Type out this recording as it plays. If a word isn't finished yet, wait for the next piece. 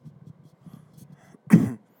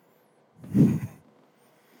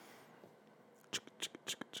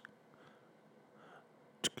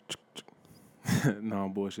No,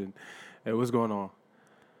 I'm bullshitting. Hey, what's going on?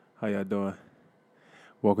 How y'all doing?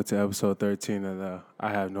 Welcome to episode 13 of the I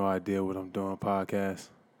Have No Idea What I'm Doing podcast.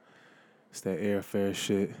 It's that airfare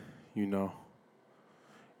shit, you know.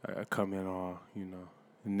 I come in all, the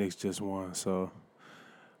Knicks just won, so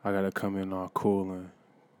I gotta come in all cool and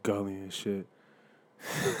gully and shit.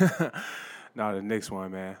 Nah, the Knicks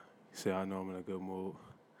won, man. See, I know I'm in a good mood.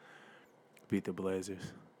 Beat the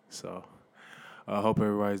Blazers. So, I hope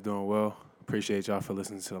everybody's doing well. Appreciate y'all for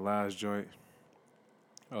listening to the last joint.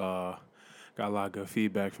 Got a lot of good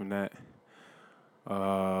feedback from that.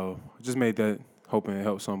 Just made that hoping it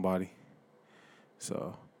helps somebody.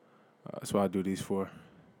 So that's what I do these for.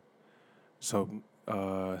 So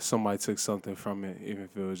somebody took something from it, even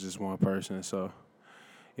if it was just one person. So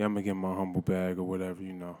yeah, I'm gonna get my humble bag or whatever,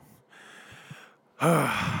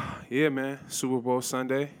 Yeah, man. Super Bowl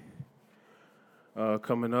Sunday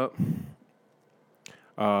coming up.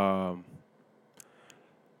 Um,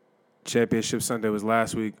 Championship Sunday was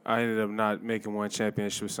last week. I ended up not making one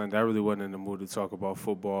Championship Sunday. I really wasn't in the mood to talk about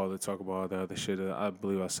football, to talk about all the other shit. I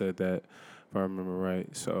believe I said that, if I remember right.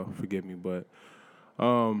 So forgive me, but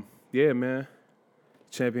yeah, man.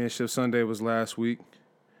 Championship Sunday was last week.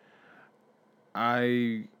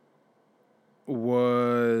 I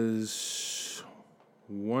was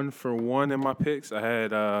 1 for 1 in my picks. I had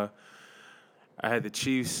the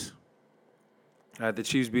Chiefs. I had the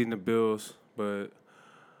Chiefs beating the Bills, but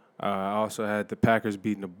I also had the Packers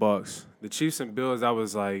beating the Bucks. The Chiefs and Bills, I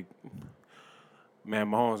was like, man,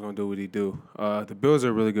 Mahomes gonna do what he do. The Bills are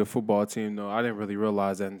a really good football team, though. I didn't really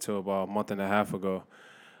realize that until about a month and a half ago.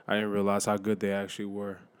 I didn't realize how good they actually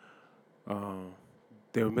were.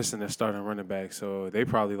 They were missing their starting running back, so they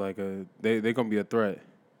probably they're gonna be a threat.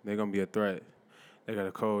 They're gonna be a threat. They got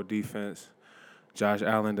a cold defense. Josh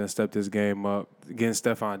Allen done stepped his game up. Getting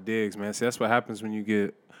Stephon Diggs, man. See, that's what happens when you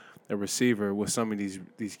get a receiver with some of these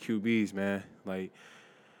QBs, man. Like,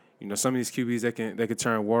 some of these QBs they can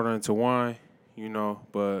turn water into wine,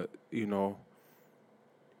 but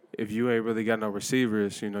if you ain't really got no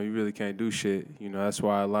receivers, you really can't do shit. That's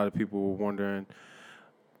why a lot of people were wondering.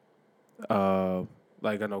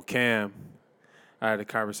 Like I know Cam, I had a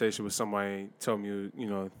conversation with somebody told me,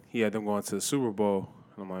 he had them going to the Super Bowl.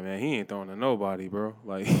 And I'm like, man, he ain't throwing to nobody, bro.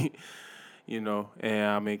 Like, and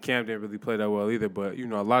I mean, Cam didn't really play that well either, but,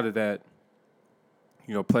 a lot of that,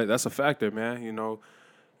 that's a factor, man. You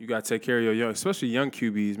got to take care of your especially young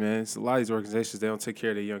QBs, man. It's a lot of these organizations, they don't take care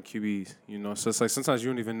of their young QBs, So it's like sometimes you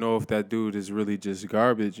don't even know if that dude is really just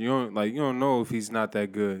garbage. You don't know if he's not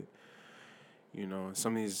that good.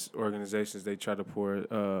 Some of these organizations, they try to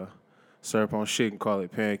pour syrup on shit and call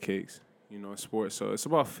it pancakes, in sports. So it's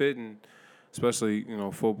about fitting, especially,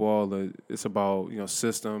 football. It's about,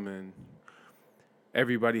 system, and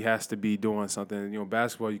everybody has to be doing something.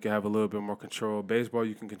 Basketball, you can have a little bit more control. Baseball,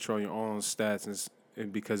 you can control your own stats,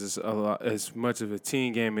 and because it's a lot, as much of a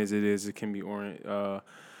team game as it is, it can be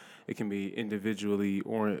it can be individually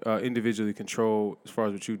controlled as far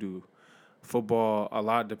as what you do. Football, a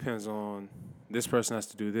lot depends on this person has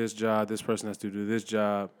to do this job, this person has to do this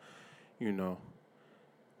job,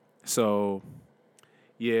 So,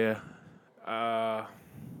 yeah,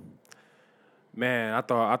 man, I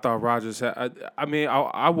thought Rodgers had.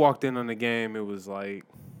 I walked in on the game. It was the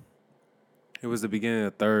beginning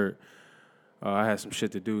of the third. I had some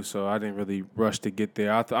shit to do, so I didn't really rush to get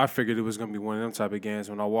there. I figured it was gonna be one of them type of games.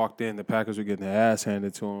 When I walked in, the Packers were getting their ass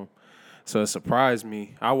handed to them, so it surprised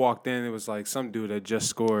me. I walked in, it was like some dude that just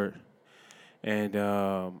scored, and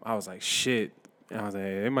I was like, shit. And I was like,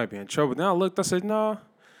 hey, they might be in trouble. Then I looked, I said, nah. I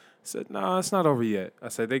said, nah, it's not over yet. I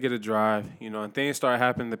said, they get a drive, and things started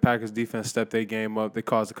happening. The Packers defense stepped their game up. They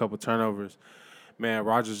caused a couple turnovers. Man,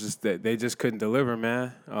 Rodgers they just couldn't deliver,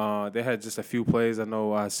 man. They had just a few plays. I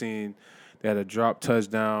know I seen they had a drop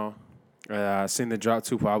touchdown. I seen the drop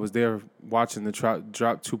two. I was there watching the drop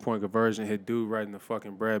 2-point conversion hit dude right in the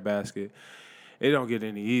fucking breadbasket. It don't get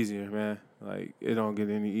any easier, man. Like, it don't get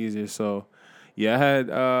any easier. So, yeah,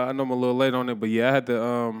 I know I'm a little late on it, but yeah, I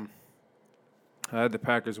had the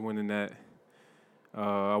Packers winning that.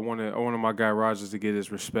 I wanted my guy Rodgers to get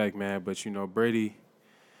his respect, man. But Brady,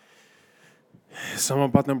 something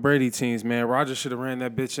about them Brady teams, man. Rodgers should have ran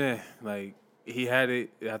that bitch in. Like, he had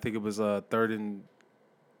it. I think it was third and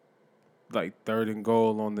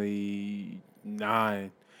goal on the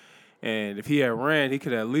 9. And if he had ran, he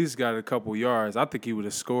could have at least got a couple yards. I think he would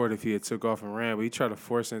have scored if he had took off and ran. But he tried to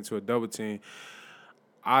force it into a double team.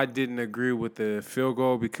 I didn't agree with the field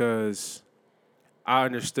goal because I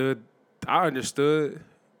understood, what the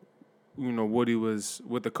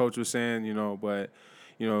coach was saying, but,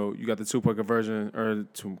 you got the 2-point conversion or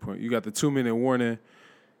 2 point, you got the 2-minute warning.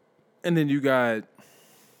 And then you got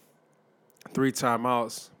 3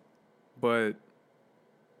 timeouts, but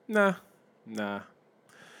nah, nah.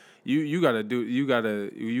 You gotta do you got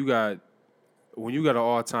when you got an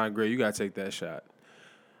all time great, you gotta take that shot.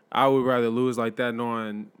 I would rather lose like that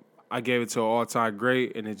knowing I gave it to an all time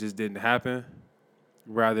great and it just didn't happen,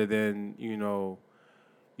 rather than, you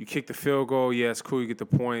kick the field goal, yeah, it's cool, you get the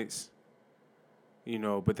points,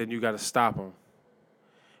 but then you gotta stop them.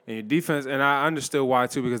 And your defense, and I understood why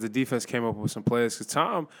too, because the defense came up with some plays. Because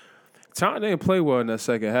Tom didn't play well in that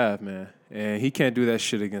second half, man, and he can't do that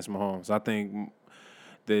shit against Mahomes. I think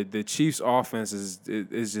the Chiefs' offense is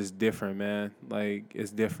just different, man. Like,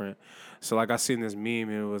 it's different. So, like, I seen this meme,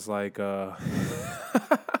 and it was like, it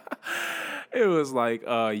was like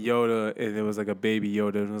Yoda, and it was like a baby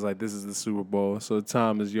Yoda, and it was like, this is the Super Bowl. So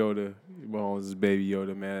Tom is Yoda, Mahomes is baby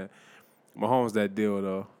Yoda, man. Mahomes that deal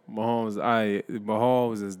though.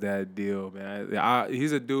 Mahomes is that deal, man.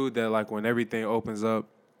 He's a dude that, like, when everything opens up,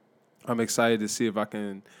 I'm excited to see if I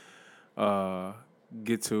can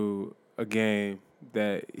get to a game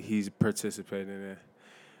that he's participating in.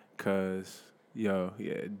 Cause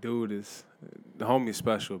dude is the homie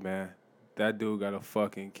special, man. That dude got a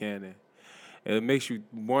fucking cannon. It makes you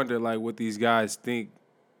wonder, like, what these guys think.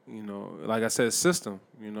 Like I said, system.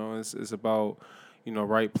 It's about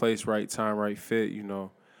right place, right time, right fit.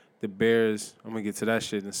 The Bears. I'm gonna get to that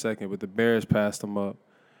shit in a second, but the Bears passed them up.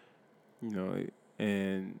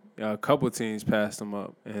 And a couple of teams passed them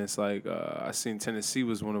up, and it's like I seen Tennessee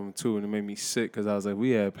was one of them too, and it made me sick because I was like,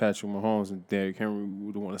 we had Patrick Mahomes and Derrick Henry, we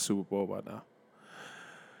would have won a Super Bowl by now.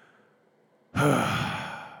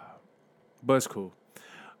 But it's cool,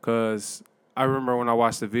 cause I remember when I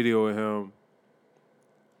watched the video of him,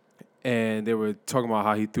 and they were talking about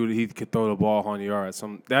how he could throw the ball 100 yards.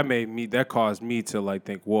 That caused me to, like,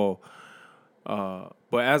 think, whoa.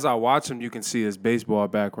 But as I watch him, you can see his baseball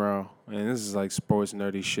background, and this is like sports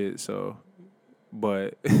nerdy shit. So,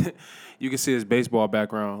 but you can see his baseball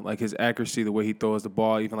background, like his accuracy, the way he throws the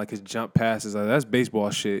ball, even like his jump passes. Like, that's baseball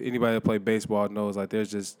shit. Anybody that play baseball knows, like,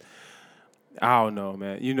 there's just, I don't know,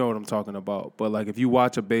 man. You know what I'm talking about. But, like, if you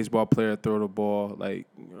watch a baseball player throw the ball, like,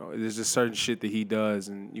 there's just certain shit that he does,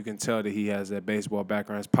 and you can tell that he has that baseball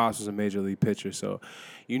background. His pops was a major league pitcher, so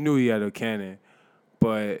you knew he had a cannon.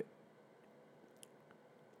 But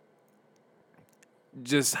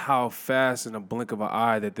just how fast in a blink of an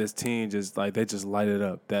eye that this team just, like, they just light it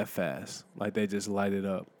up that fast. Like, they just light it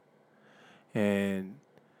up. And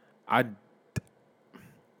I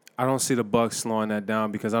don't see the Bucs slowing that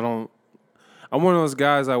down, because I'm one of those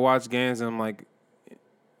guys, I watch games and I'm like,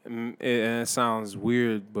 and it sounds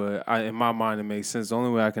weird, but in my mind it makes sense. The only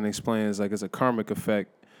way I can explain it is, like, it's a karmic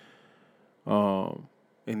effect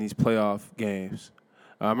in these playoff games.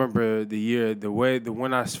 I remember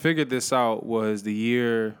when I figured this out was the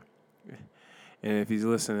year, and if he's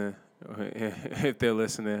listening, if they're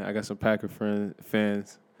listening, I got some Packer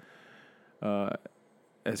fans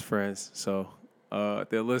as friends, so if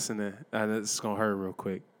they're listening, and it's going to hurt real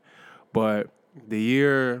quick. But the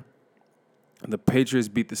year the Patriots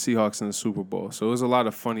beat the Seahawks in the Super Bowl, so it was a lot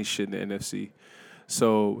of funny shit in the NFC.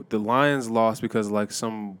 So the Lions lost because of, like,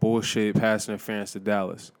 some bullshit pass interference to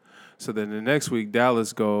Dallas. So then the next week,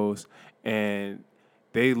 Dallas goes and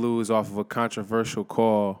they lose off of a controversial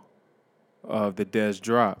call of the Dez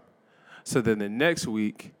drop. So then the next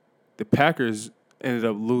week, the Packers ended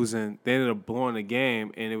up losing. They ended up blowing the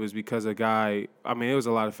game, and it was because a guy, I mean, it was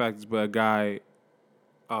a lot of factors, but a guy,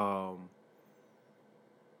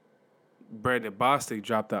 Brandon Bostic,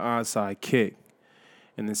 dropped the onside kick,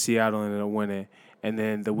 and then Seattle ended up winning. And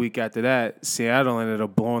then the week after that, Seattle ended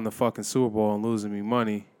up blowing the fucking Super Bowl and losing me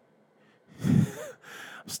money.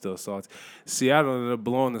 I'm still salty. Seattle ended up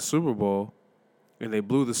blowing the Super Bowl, and they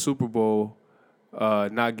blew the Super Bowl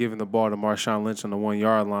not giving the ball to Marshawn Lynch on the 1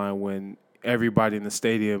 yard line when everybody in the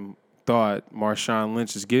stadium thought Marshawn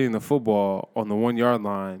Lynch is getting the football on the 1 yard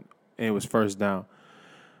line, and it was first down.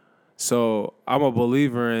 So I'm a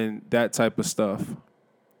believer in that type of stuff.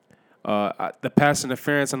 The pass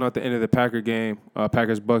interference, I know at the end of the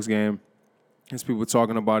Packers-Bucks game, there's people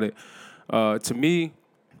talking about it. To me,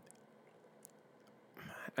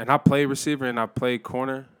 and I played receiver and I played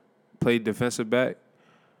corner, played defensive back,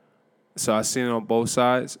 so I seen it on both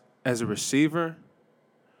sides. As a receiver,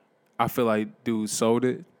 I feel like dude sold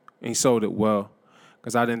it, and he sold it well,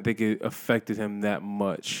 because I didn't think it affected him that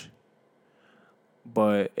much.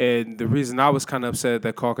 And the reason I was kind of upset at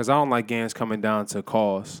that call, because I don't like games coming down to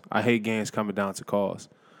calls. I hate games coming down to calls.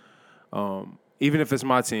 Even if it's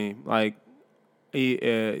my team, like,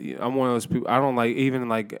 I'm one of those people. I don't like, even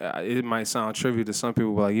like, it might sound trivial to some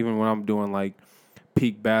people, but like, even when I'm doing like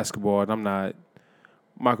peak basketball and I'm not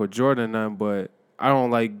Michael Jordan none, but I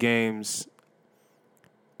don't like games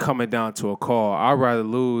coming down to a call. I'd rather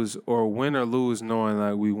lose or win or lose knowing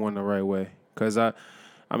like we won the right way. Cause I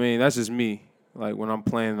mean that's just me. Like when I'm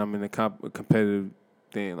playing, I'm in a competitive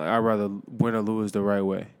thing. Like I'd rather win or lose the right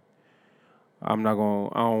way. I don't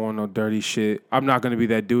want no dirty shit. I'm not gonna be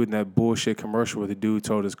that dude in that bullshit commercial where the dude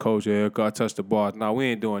told his coach, "Yeah, I touch the ball." No, we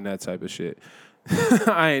ain't doing that type of shit.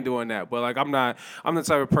 I ain't doing that. But like, I'm the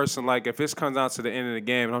type of person like if this comes down to the end of the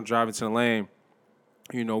game and I'm driving to the lane,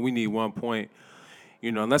 we need 1 point.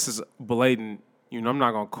 Unless it's blatant, I'm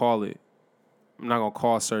not gonna call it. I'm not gonna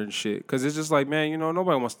call certain shit because it's just like, man,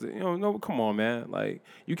 nobody wants to, no, come on, man, like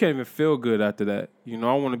you can't even feel good after that. I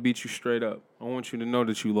want to beat you straight up. I want you to know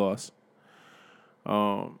that you lost.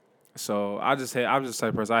 So I'm just the type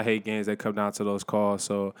of person. I hate games that come down to those calls.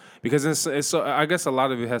 So because it's so, I guess a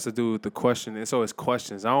lot of it has to do with the question. It's always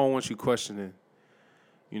questions. I don't want you questioning.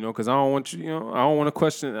 Because I don't want you. I don't want to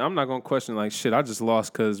question. I'm not gonna question like shit. I just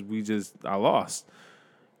lost because I lost.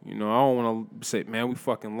 I don't want to say, man, we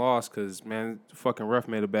fucking lost because, man, the fucking ref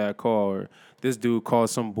made a bad call or this dude called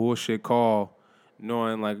some bullshit call,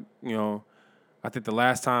 knowing like, I think the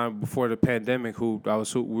last time before the pandemic, I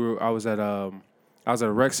was at a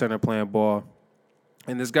rec center playing ball,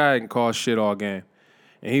 and this guy can call shit all game,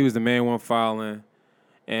 and he was the main one fouling,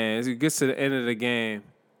 and as it gets to the end of the game,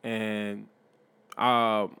 and it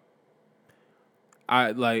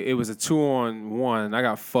was a 2-on-1, and I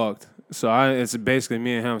got fucked. So it's basically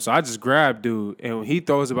me and him. So I just grabbed dude, and he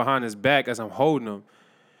throws it behind his back as I'm holding him,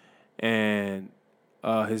 and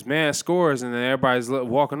his man scores, and then everybody's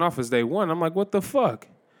walking off as they won. I'm like, what the fuck?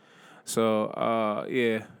 So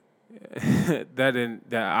yeah,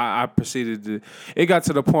 I proceeded to. It got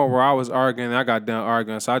to the point where I was arguing. I got done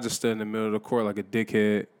arguing, so I just stood in the middle of the court like a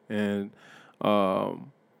dickhead, and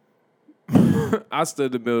I stood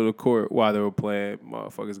in the middle of the court while they were playing.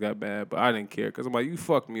 Motherfuckers got bad, but I didn't care because I'm like, you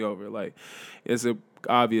fucked me over. Like, it's an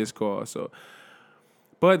obvious call. So,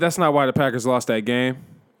 but that's not why the Packers lost that game.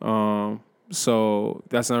 So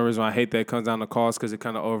that's another reason why I hate that it comes down to calls because it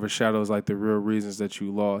kind of overshadows like the real reasons that you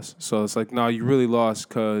lost. So it's like, no, you really lost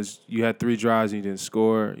because you had 3 drives and you didn't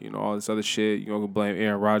score. All this other shit. You can blame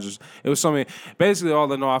Aaron Rodgers. It was something. Basically, all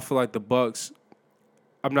in all, I feel like the Bucks.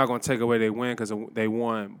 I'm not gonna take away they win because they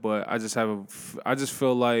won, but I just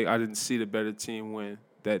feel like I didn't see the better team win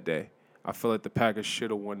that day. I feel like the Packers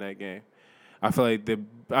should have won that game. I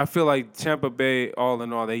feel like Tampa Bay, all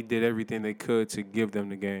in all, they did everything they could to give them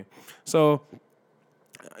the game. So,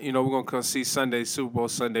 we're gonna come see Sunday, Super Bowl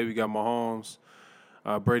Sunday. We got Mahomes,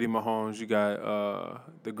 Brady Mahomes. You got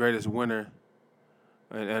the greatest winner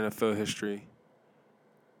in NFL history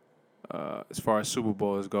as far as Super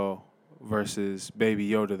Bowls go. Versus Baby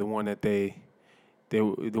Yoda, the one that the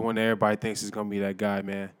one that everybody thinks is gonna be that guy,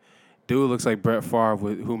 man. Dude looks like Brett Favre,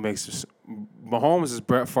 Mahomes is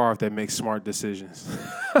Brett Favre that makes smart decisions.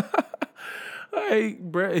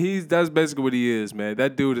 That's basically what he is, man.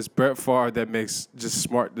 That dude is Brett Favre that makes just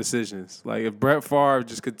smart decisions. Like if Brett Favre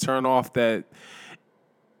just could turn off that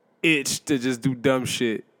itch to just do dumb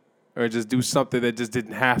shit or just do something that just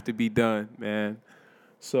didn't have to be done, man.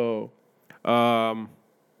 So,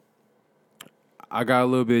 I got a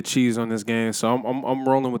little bit of cheese on this game, so I'm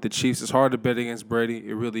rolling with the Chiefs. It's hard to bet against Brady.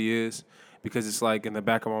 It really is because it's like in the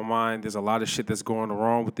back of my mind, there's a lot of shit that's going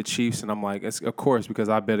wrong with the Chiefs, and I'm like, it's of course because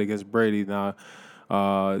I bet against Brady now.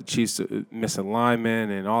 Chiefs missing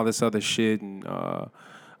linemen and all this other shit, and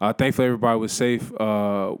thankfully everybody was safe.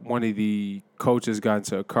 One of the coaches got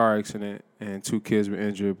into a car accident and 2 kids were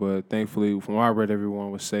injured, but thankfully, from what I read,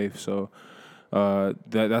 everyone was safe. So.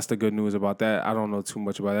 That's the good news about that. I don't know too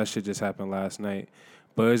much about that. Shit just happened last night.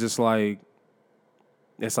 But it's like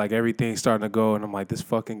everything's starting to go, and I'm like, this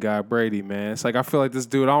fucking guy Brady, man. It's like I feel like this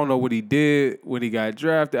dude, I don't know what he did when he got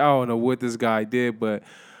drafted. I don't know what this guy did, but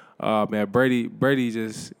man, Brady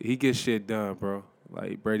just he gets shit done, bro.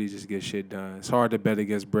 Like Brady just gets shit done. It's hard to bet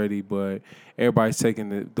against Brady, but everybody's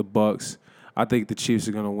taking the Bucks. I think the Chiefs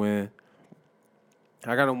are gonna win.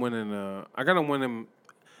 I got them winning.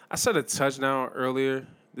 I said a touchdown earlier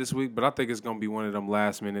this week, but I think it's going to be one of them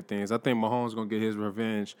last-minute things. I think Mahomes is going to get his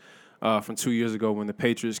revenge from 2 years ago when the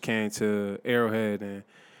Patriots came to Arrowhead and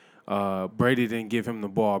Brady didn't give him the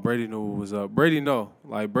ball. Brady knew what was up. Brady know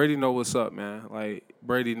what's up, man. Like,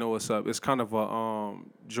 Brady know what's up. It's kind of a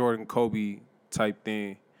Jordan Kobe type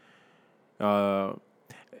thing. And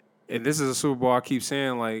this is a Super Bowl, I keep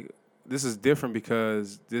saying, like, this is different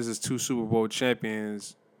because this is 2 Super Bowl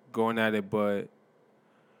champions going at it, but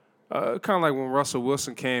kind of like when Russell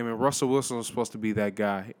Wilson came, and Russell Wilson was supposed to be that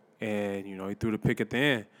guy. And, he threw the pick at the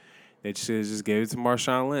end. They just gave it to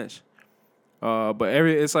Marshawn Lynch. But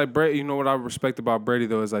it's like Brady. You know what I respect about Brady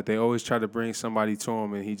though is like they always try to bring somebody to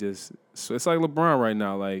him, and he just. So it's like LeBron right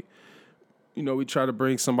now. Like, we try to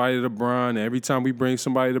bring somebody to Bron, and every time we bring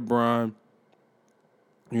somebody to Bron,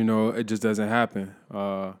 it just doesn't happen.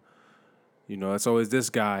 It's always this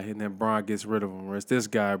guy, and then Bron gets rid of him, or it's this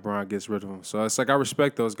guy, Bron gets rid of him. So it's like I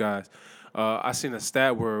respect those guys. I seen a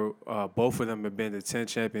stat where both of them have been to 10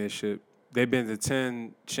 championship. They've been to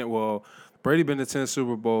 10. Brady been to 10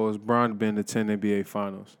 Super Bowls. Bron been to 10 NBA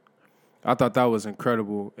Finals. I thought that was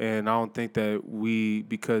incredible, and I don't think that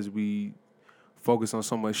because we focus on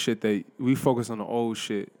so much shit that we focus on the old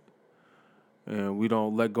shit, and we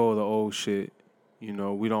don't let go of the old shit.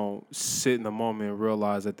 We don't sit in the moment and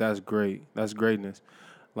realize that that's great. That's greatness.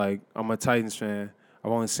 Like, I'm a Titans fan.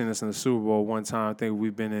 I've only seen this in the Super Bowl one time. I think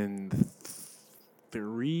we've been in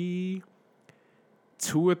 2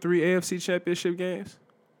 or 3 AFC Championship games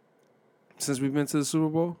since we've been to the Super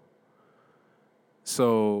Bowl.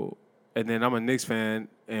 So, and then I'm a Knicks fan,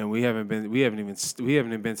 and we haven't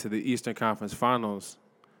even been to the Eastern Conference Finals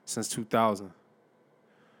since 2000.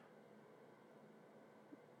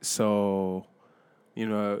 So,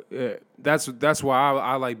 that's why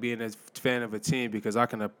I like being a fan of a team, because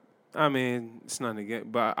it's nothing again,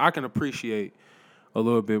 but I can appreciate a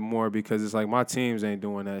little bit more, because it's like my teams ain't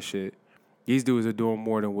doing that shit. These dudes are doing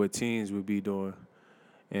more than what teams would be doing.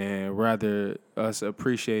 And rather us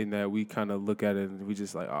appreciating that, we kind of look at it and we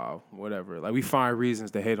just like, oh, whatever. Like, we find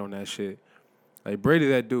reasons to hate on that shit. Like, Brady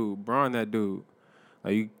that dude, Bron that dude.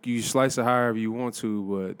 Like, you slice it however you want to,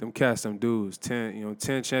 but them cats, them dudes,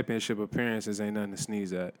 10 championship appearances ain't nothing to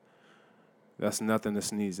sneeze at. That's nothing to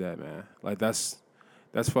sneeze at, man. Like, that's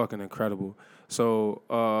fucking incredible. So,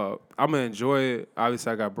 I'm going to enjoy it.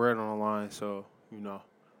 Obviously, I got bread on the line, so,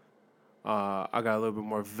 I got a little bit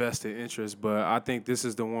more vested interest, but I think this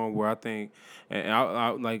is the one where I think, and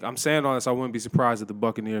I'm saying all this, I wouldn't be surprised if the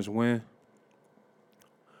Buccaneers win.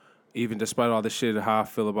 Even despite all the shit and how I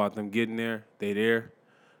feel about them getting there, they there.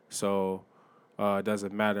 So it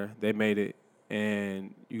doesn't matter. They made it,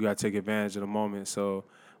 and you got to take advantage of the moment. So,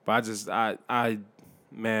 but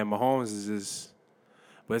man, Mahomes is just,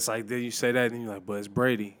 but it's like, then you say that, and you're like, but it's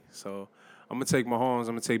Brady. So I'm going to take Mahomes.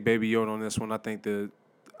 I'm going to take Baby Yoda on this one. I think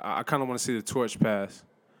I kind of want to see the torch pass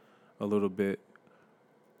a little bit.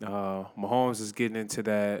 Mahomes is getting into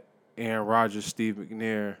that Aaron Rodgers, Steve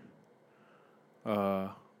McNair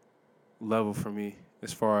level for me,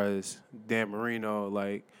 as far as Dan Marino.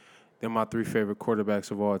 Like, they're my 3 favorite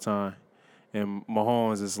quarterbacks of all time. And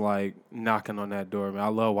Mahomes is, like, knocking on that door, man. I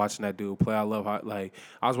love watching that dude play. I love how, like,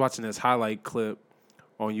 I was watching this highlight clip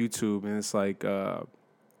on YouTube, and it's like, it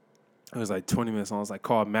was like 20 minutes long. It's like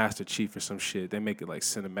called Master Chief or some shit. They make it like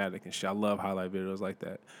cinematic and shit. I love highlight videos like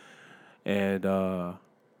that. And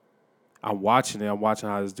I'm watching it. I'm watching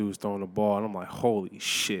how this dude's throwing the ball, and I'm like, holy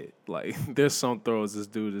shit. Like, there's some throws this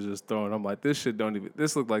dude is just throwing. I'm like, this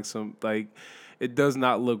look like it does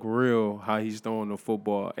not look real how he's throwing the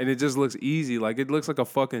football. And it just looks easy. Like, it looks like a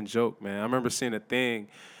fucking joke, man. I remember seeing a thing,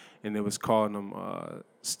 and it was calling him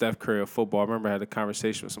Steph Curry of football. I remember I had a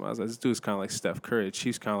conversation with somebody. I was like, this dude's kind of like Steph Curry. The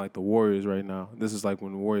Chiefs kind of like the Warriors right now. This is like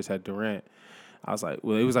when the Warriors had Durant. I was like,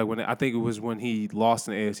 well, it was like I think it was when he lost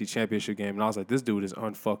in the AFC Championship game, and I was like, this dude is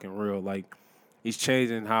unfucking real. Like, he's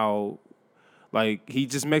changing how, like, he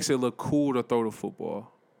just makes it look cool to throw the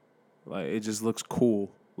football. Like, it just looks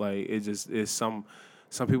cool. Like, it just is some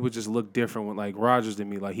people just look different when, like, Rodgers to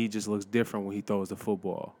me, like, he just looks different when he throws the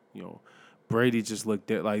football. Brady just like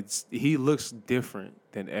he looks different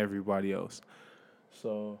than everybody else.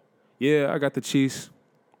 So, yeah, I got the Chiefs.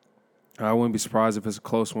 I wouldn't be surprised if it's a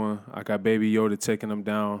close one. I got Baby Yoda taking them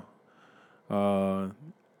down.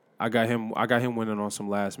 I got him winning on some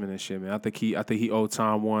last minute shit, man. I think he owed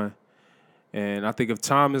Tom one. And I think if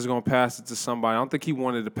Tom is gonna pass it to somebody, I don't think he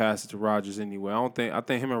wanted to pass it to Rodgers anyway. I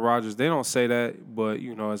think him and Rodgers, they don't say that, but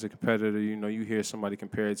as a competitor, you hear somebody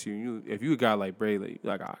compare it to you. If you a guy like Brady,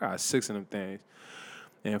 like, I got 6 of them things.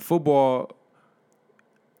 And football,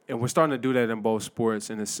 and we're starting to do that in both sports,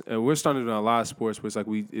 and we're starting to do it in a lot of sports where it's like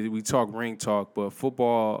we talk ring talk, but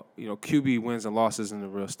football, QB wins and losses isn't a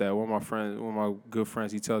real stat. One of my good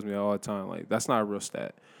friends, he tells me all the time, like, that's not a real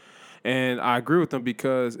stat. And I agree with him,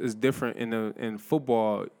 because it's different in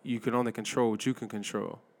football. You can only control what you can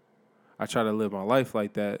control. I try to live my life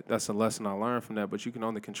like that. That's a lesson I learned from that, but you can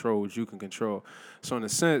only control what you can control. So in a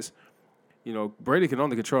sense, Brady can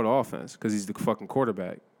only control the offense because he's the fucking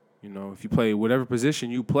quarterback. If you play whatever position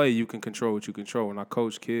you play, you can control what you control. When I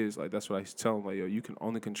coach kids, like, that's what I used to tell them, like, yo, you can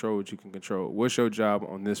only control what you can control. What's your job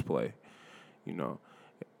on this play?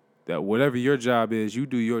 that whatever your job is, you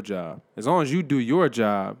do your job. As long as you do your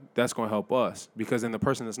job, that's going to help us. Because then the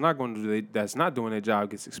person that's not going to that's not doing their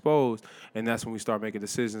job gets exposed, and that's when we start making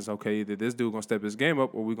decisions. Okay, either this dude gonna step his game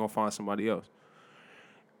up, or we gonna find somebody else.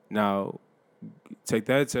 Now, take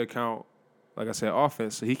that into account. Like I said,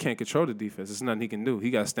 offense. So he can't control the defense. There's nothing he can do.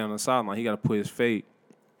 He got to stand on the sideline. He got to put his fate.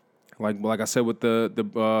 Like I said with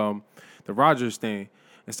the Rodgers thing,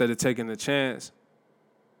 instead of taking the chance,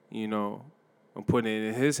 and putting it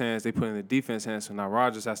in his hands, they put it in the defense hands. So now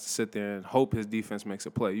Rodgers has to sit there and hope his defense makes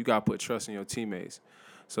a play. You got to put trust in your teammates.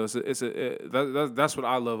 So that's what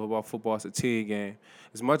I love about football. It's a team game.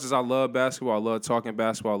 As much as I love basketball, I love talking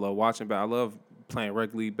basketball, I love watching basketball, I love playing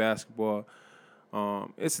rec league basketball.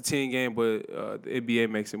 It's a team game, but the NBA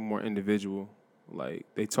makes it more individual. Like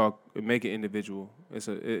make it individual.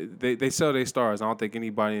 They sell their stars. I don't think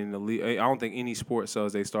anybody in the league. I don't think any sport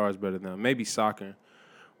sells their stars better than them. Maybe soccer,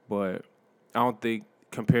 but I don't think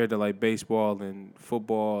compared to like baseball and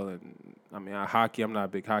football and hockey. I'm not a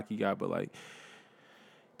big hockey guy, but like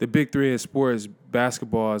the big three in sports,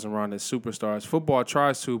 basketball is around the superstars. Football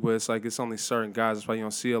tries to, but it's only certain guys. That's why you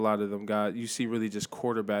don't see a lot of them guys. You see really just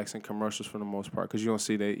quarterbacks and commercials for the most part because you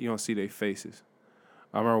don't see their faces.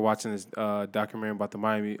 I remember watching this documentary about the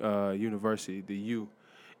Miami University, the U,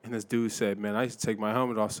 and this dude said, "Man, I used to take my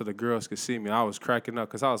helmet off so the girls could see me." And I was cracking up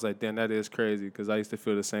because I was like, "Damn, that is crazy." Because I used to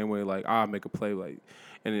feel the same way. Like I'll make a play, like,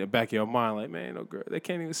 and in the back of your mind, like, "Man, no girl, they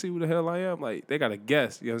can't even see who the hell I am." Like they gotta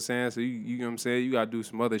guess. You know what I'm saying? So you know what I'm saying? You gotta do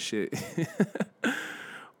some other shit.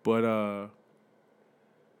 But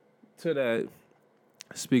to that,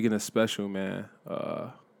 speaking of special, man,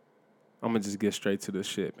 I'm gonna just get straight to the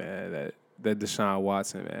shit, man. That Deshaun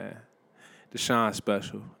Watson, man. Deshaun's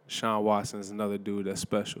special. Deshaun Watson is another dude that's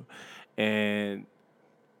special. And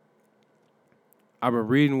I've been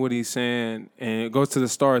reading what he's saying, and it goes to the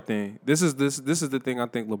star thing. This is the thing I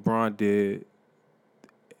think LeBron did.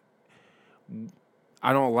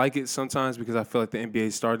 I don't like it sometimes because I feel like the NBA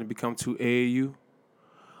is starting to become too AAU.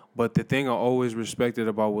 But the thing I always respected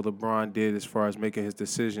about what LeBron did as far as making his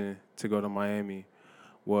decision to go to Miami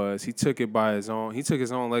was he took it by his own. He took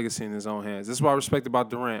his own legacy in his own hands. This is what I respect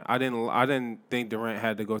about Durant. I didn't think Durant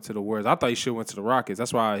had to go to the Warriors. I thought he should have went to the Rockets.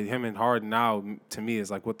 That's why him and Harden now to me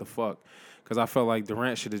is like what the fuck, because I felt like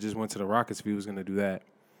Durant should have just went to the Rockets if he was gonna do that.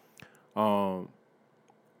 A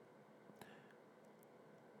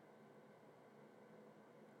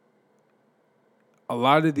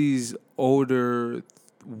lot of these older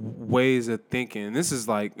ways of thinking. This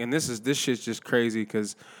shit's just crazy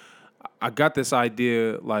because I got this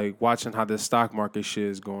idea like watching how the stock market shit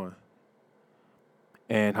is going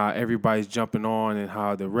and how everybody's jumping on and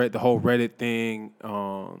how the whole Reddit thing,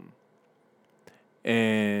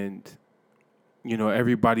 and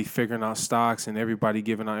everybody figuring out stocks and everybody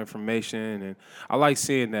giving out information, and I like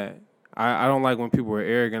seeing that. I don't like when people are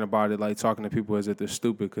arrogant about it, like talking to people as if they're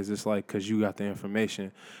stupid because it's like because you got the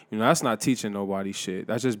information. That's not teaching nobody shit.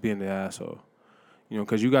 That's just being the asshole.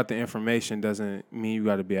 Because you got the information doesn't mean you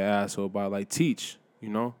got to be an asshole about like teach.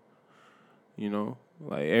 Like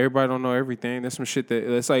everybody don't know everything. There's some shit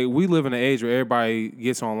that it's like we live in an age where everybody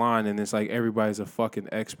gets online and it's like everybody's a fucking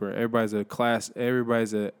expert. Everybody's a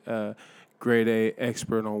grade A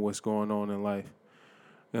expert on what's going on in life,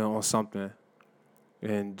 on something.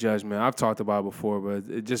 And judgment, I've talked about it before,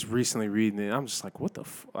 but just recently reading it, I'm just like, what the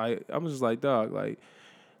I'm just like, dog, like,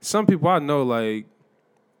 some people I know, like,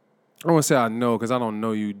 I don't want to say I know because I don't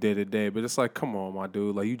know you day to day, but it's like, come on, my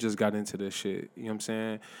dude, like, you just got into this shit, you know what I'm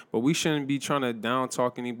saying? But we shouldn't be trying to down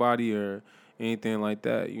talk anybody or anything like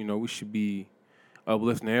that, we should be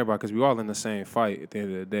uplifting everybody because we all in the same fight at the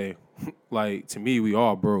end of the day. Like, to me, we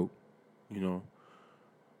all broke,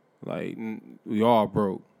 like, we all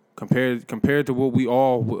broke. Compared to what we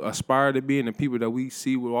all aspire to be and the people that we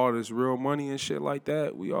see with all this real money and shit like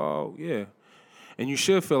that, we all, yeah. And you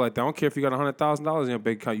should feel like that. I don't care if you got $100,000 in your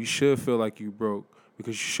bank account. You should feel like you broke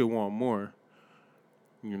because you should want more.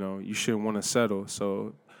 You shouldn't want to settle.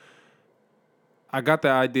 So I got the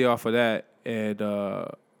idea off of that, and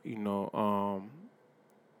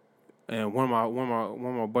and one of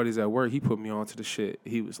my buddies at work, he put me onto the shit.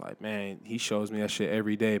 He was like, man, he shows me that shit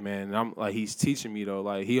every day, man. And I'm like, he's teaching me though.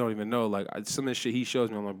 Like he don't even know. Like some of the shit he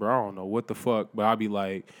shows me, I'm like, bro, I don't know what the fuck. But I'll be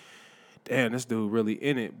like, damn, this dude really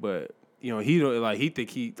in it. But he don't like. I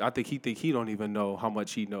think he think he don't even know how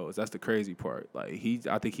much he knows. That's the crazy part. Like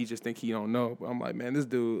I think he just think he don't know. But I'm like, man, this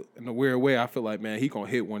dude in a weird way, I feel like, man, he gonna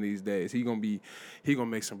hit one of these days. He gonna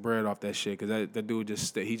make some bread off that shit. Cause that dude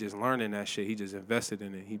he just learning that shit. He just invested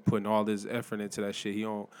in it. He putting all this effort into that shit. He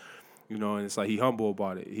don't, and it's like he humble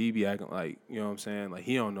about it. He be acting like, you know what I'm saying? Like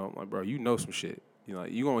he don't know. I'm like, bro, you know some shit. You know,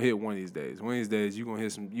 you gonna hit one of these days. One of these days you gonna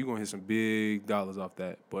hit some big dollars off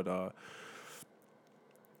that. But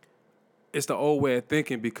it's the old way of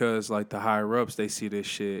thinking because like the higher ups they see this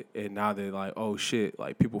shit and now they're like, oh shit,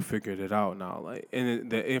 like people figured it out now. Like and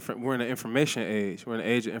we're in an information age. We're in an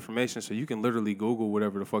age of information, so you can literally Google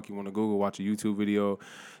whatever the fuck you want to Google, watch a YouTube video,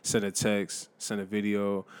 send a text, send a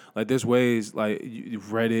video. Like there's ways like you've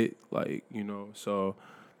Reddit, like, you know, so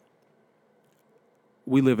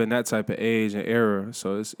we live in that type of age and era,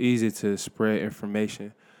 so it's easy to spread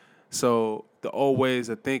information. So the old ways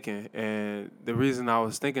of thinking, and the reason I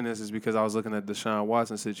was thinking this is because I was looking at the Deshaun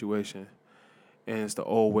Watson situation, and it's the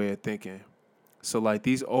old way of thinking. So like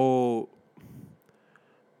these old,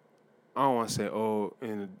 I don't want to say old,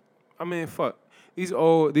 and I mean fuck these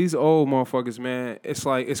old motherfuckers, man. It's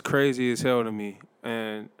like it's crazy as hell to me,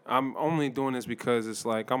 and I'm only doing this because it's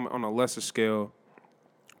like I'm on a lesser scale.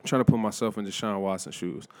 I'm trying to put myself in Deshaun Watson's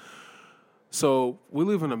shoes. So we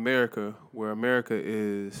live in America where America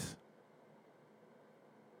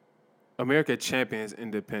champions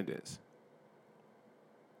independence.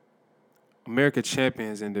 America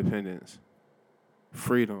champions independence,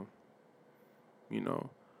 freedom. You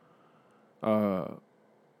know,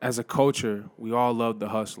 as a culture, we all love the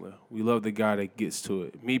hustler. We love the guy that gets to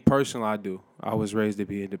it. Me personally, I do. I was raised to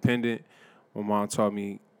be independent. My mom taught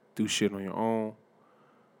me do shit on your own,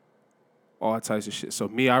 all types of shit. So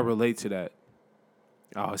me, I relate to that.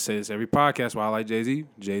 I always say this every podcast why I like Jay-Z.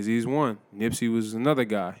 Jay-Z's one. Nipsey was another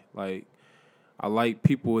guy. Like, I like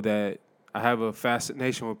people that, I have a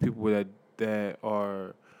fascination with people that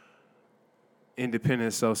are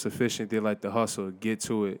independent, self-sufficient. They like to hustle, get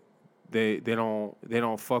to it. They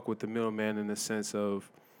don't fuck with the middleman in the sense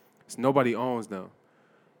of nobody owns them.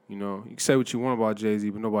 You know, you can say what you want about Jay-Z,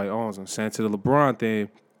 but nobody owns them. Saying to the LeBron thing,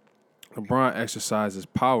 LeBron exercises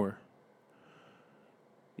power.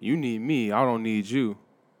 You need me. I don't need you.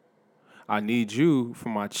 I need you for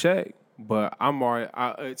my check, but I'm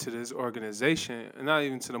already to this organization, and not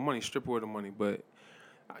even to the money, strip away the money, but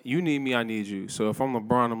you need me, I need you. So if I'm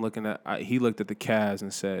LeBron, I'm looking at, he looked at the Cavs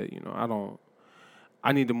and said, you know,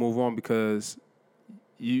 I need to move on because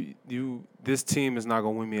this team is not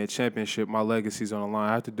going to win me a championship. My legacy's on the line.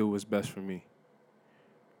 I have to do what's best for me.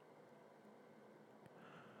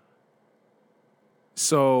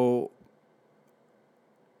 So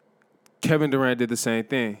Kevin Durant did the same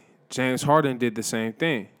thing. James Harden did the same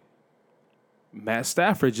thing. Matt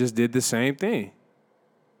Stafford just did the same thing.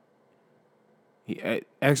 He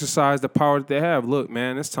exercised the power that they have. Look,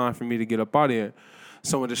 man, it's time for me to get up out of here.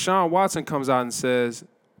 So when Deshaun Watson comes out and says,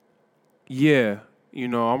 yeah, you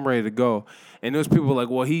know, I'm ready to go. And those people like,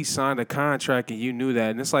 well, he signed a contract and you knew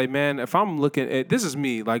that. And it's like, man, if I'm looking at, this is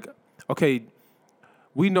me, like, okay,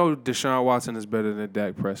 we know Deshaun Watson is better than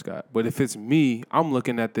Dak Prescott. But if it's me, I'm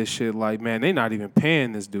looking at this shit like, man, they not even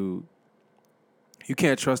paying this dude. You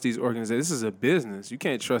can't trust these organizations. This is a business. You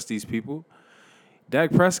can't trust these people.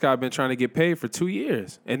 Dak Prescott been trying to get paid for 2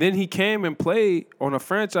 years. And then he came and played on a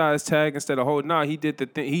franchise tag instead of holding out. He did the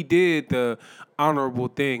thing. He did the honorable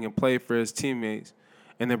thing and played for his teammates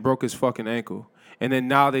and then broke his fucking ankle. And then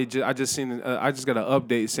now I just got an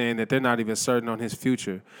update saying that they're not even certain on his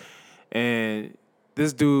future. And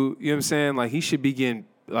this dude, you know what I'm saying? Like, he should be getting,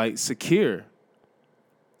 like, secure.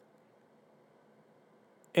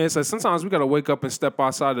 And it's like sometimes we got to wake up and step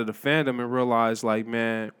outside of the fandom and realize, like,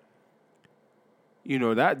 man, you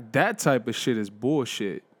know, that type of shit is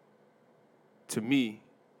bullshit to me.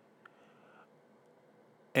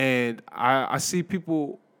 And I see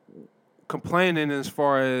people complaining as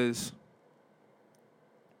far as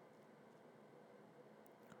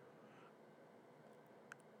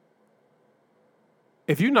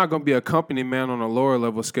if you're not going to be a company man on a lower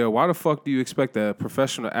level scale, why the fuck do you expect a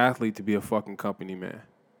professional athlete to be a fucking company man?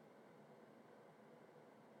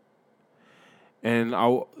 And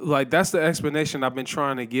that's the explanation I've been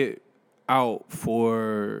trying to get out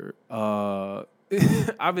for.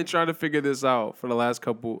 I've been trying to figure this out for the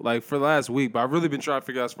last week, but I've really been trying to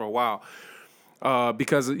figure this for a while.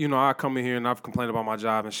 Because you know I come in here and I've complained about my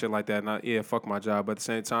job and shit like that, and fuck my job. But at the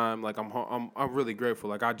same time, like I'm really grateful.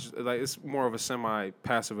 Like it's more of a semi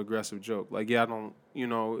passive aggressive joke. Like I don't, you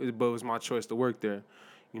know, but it was my choice to work there,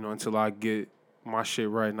 you know, until I get my shit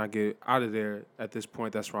right and I get out of there. At this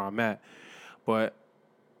point, that's where I'm at. But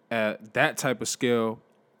at that type of scale,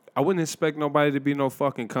 I wouldn't expect nobody to be no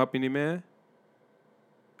fucking company man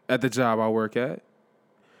at the job I work at.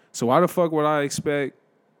 So why the fuck would I expect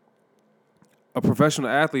a professional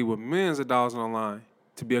athlete with millions of dollars on the line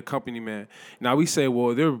to be a company man? Now we say,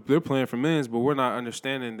 well, they're playing for millions, but we're not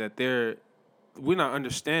understanding that we're not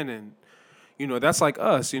understanding, you know, that's like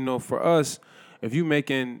us. You know, for us, if you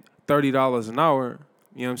making $30 an hour,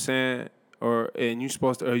 you know what I'm saying? You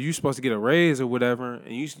supposed to get a raise or whatever, and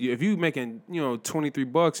if you making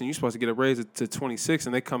 $23 and you supposed to get a raise to 26,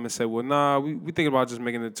 and they come and say, well, nah, we thinking about just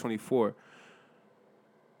making it 24.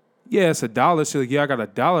 Yeah, it's $1. So yeah, I got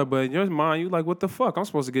 $1, but in your mind, you like, what the fuck? I'm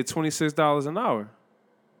supposed to get $26 an hour.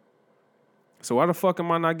 So why the fuck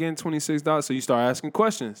am I not getting $26? So you start asking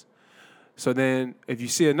questions. So then if you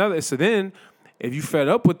see if you fed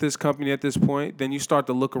up with this company at this point, then you start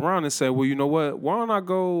to look around and say, well, you know what? Why don't I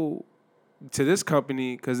go to this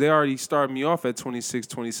company, because they already started me off at $26,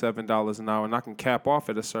 $27 an hour, and I can cap off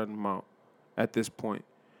at a certain amount at this point.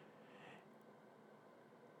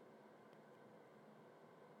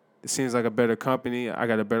 It seems like a better company. I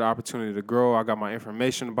got a better opportunity to grow. I got my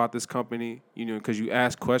information about this company, because you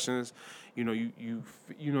ask questions, you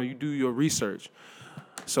do your research.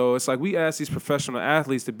 So it's like we ask these professional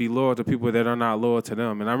athletes to be loyal to people that are not loyal to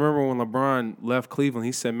them. And I remember when LeBron left Cleveland,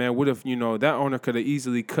 he said, man, what if, that owner could have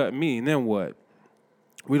easily cut me, and then what?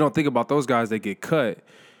 We don't think about those guys that get cut,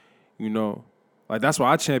 Like, that's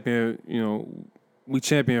why we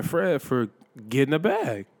champion Fred for getting a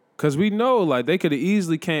bag. Because we know, like, Toronto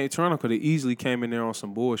could have easily came in there on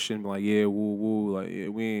some bullshit and be like, yeah, woo, like, yeah,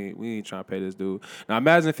 we ain't trying to pay this dude. Now,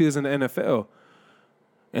 imagine if he was in the NFL.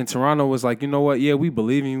 And Toronto was like, you know what? Yeah, we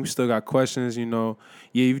believe in you. We still got questions, Yeah,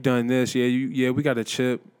 you've done this. Yeah, we got a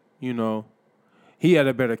chip, He had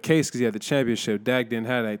a better case because he had the championship. Dak didn't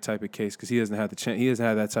have that type of case because he doesn't have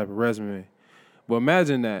that type of resume. But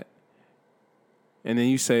imagine that. And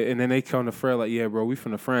then they come to Fred like, yeah, bro, we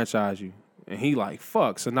finna franchise you. And he like,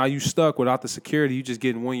 fuck. So now you stuck without the security. You just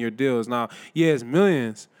getting 1-year deals. Now, yeah, it's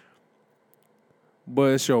millions,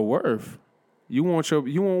 but it's your worth. You want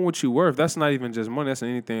what you worth. That's not even just money. That's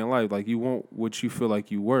anything in life. Like, you want what you feel like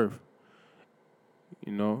you worth.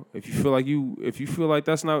 If you feel like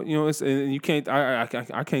that's not, and you can't.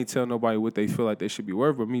 I can't tell nobody what they feel like they should be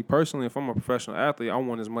worth. But me personally, if I'm a professional athlete, I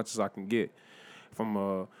want as much as I can get. If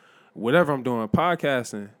I'm whatever I'm doing,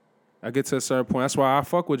 podcasting, I get to a certain point. That's why I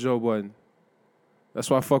fuck with Joe Budden. That's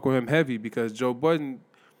why I fuck with him heavy, because Joe Budden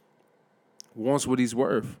wants what he's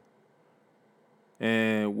worth.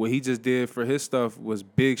 And what he just did for his stuff was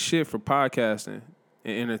big shit for podcasting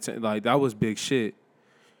and entertainment. Like, that was big shit.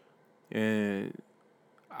 And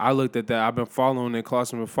I looked at that. I've been following Nick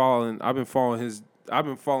Clausen. I've been following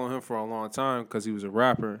him for a long time because he was a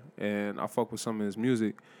rapper, and I fuck with some of his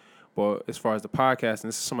music. But as far as the podcasting,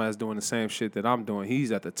 this is somebody that's doing the same shit that I'm doing.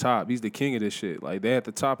 He's at the top. He's the king of this shit. Like, they're at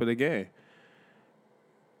the top of the game.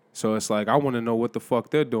 So it's like, I want to know what the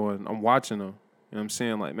fuck they're doing. I'm watching them. You know what I'm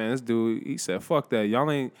saying? Like, man, this dude, he said, fuck that.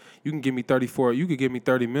 You can give me 34, you could give me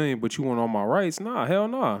 30 million, but you want all my rights? Nah, hell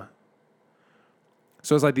nah.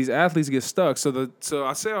 So it's like these athletes get stuck. So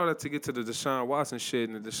I say all that to get to the Deshaun Watson shit,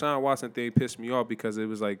 and the Deshaun Watson thing pissed me off because it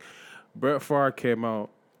was like Brett Favre came out,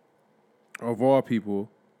 of all people,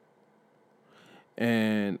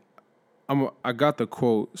 and I got the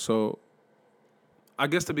quote. So I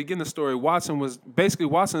guess to begin the story, Watson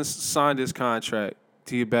signed his contract.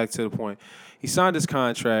 To get back to the point, he signed his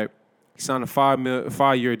contract. He signed a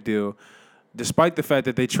 5-year deal, despite the fact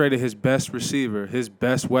that they traded his best receiver, his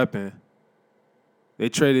best weapon. They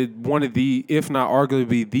traded one of the, if not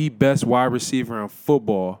arguably the best wide receiver in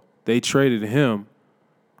football. They traded him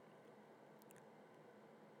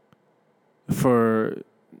for.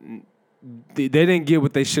 They didn't get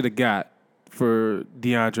what they should have got for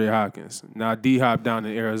DeAndre Hopkins. Now D-Hop down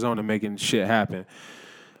in Arizona making shit happen.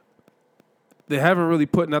 They haven't really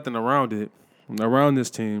put nothing around this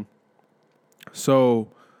team. So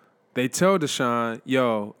they tell Deshaun,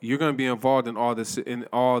 yo, you're going to be involved in all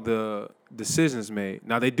the decisions made.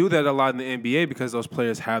 Now, they do that a lot in the NBA because those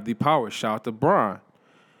players have the power. Shout out to Bron.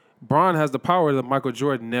 Bron has the power that Michael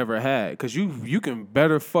Jordan never had. Because you can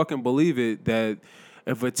better fucking believe it that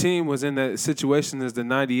if a team was in that situation as the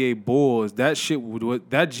 98 Bulls, that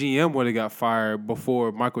GM would have got fired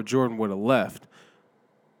before Michael Jordan would have left.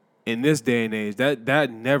 In this day and age,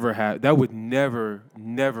 that never happened. That would never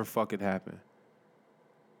fucking happen.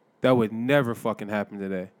 That would never fucking happen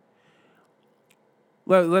today.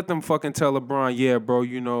 Let them fucking tell LeBron, yeah, bro,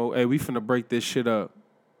 hey, we finna break this shit up.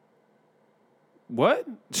 What?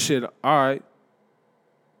 Shit, all right.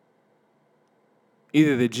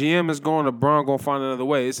 Either the GM is going or LeBron gonna find another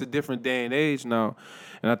way. It's a different day and age now.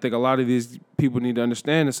 And I think a lot of these people need to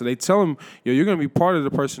understand this. So they tell him, yo, you're going to be part of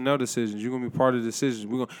the personnel decisions. You're going to be part of the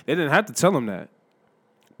decisions. They didn't have to tell him that.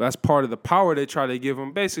 But that's part of the power they try to give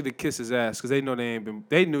him, basically to kiss his ass, because they know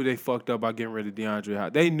they knew they fucked up by getting rid of DeAndre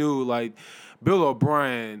Hopkins. They knew, like, Bill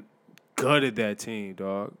O'Brien gutted that team,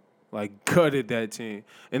 dog. Like, gutted that team.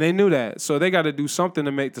 And they knew that. So they got to do something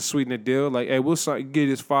to make the sweeten the deal. Like, hey, we'll get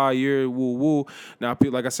this 5 year, woo woo. Now,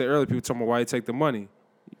 people, like I said earlier, people talking about why you take the money.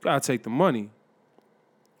 You got to take the money.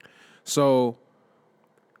 So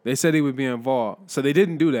they said he would be involved. So they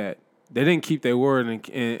didn't do that. They didn't keep their word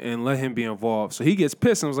and let him be involved. So he gets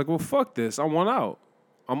pissed and was like, well, fuck this. I want out.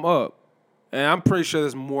 I'm up. And I'm pretty sure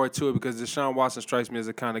there's more to it because Deshaun Watson strikes me as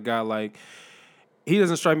the kind of guy, like, he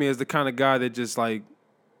doesn't strike me as the kind of guy that just, like,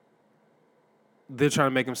 they're trying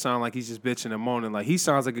to make him sound like he's just bitching and moaning. Like, he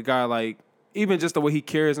sounds like a guy, like, even just the way he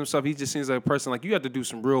carries himself, he just seems like a person, like, you have to do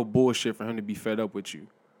some real bullshit for him to be fed up with you.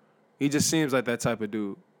 He just seems like that type of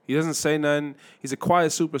dude. He doesn't say nothing. He's a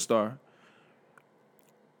quiet superstar.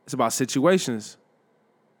 It's about situations.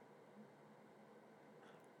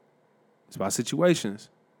 It's about situations.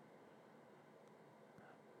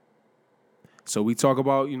 So we talk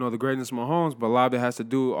about, the greatness of Mahomes, but a lot of it has to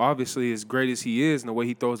do, obviously, as great as he is and the way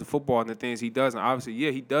he throws the football and the things he does. And obviously,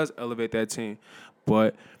 yeah, he does elevate that team.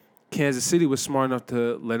 But Kansas City was smart enough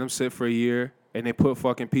to let him sit for a year, and they put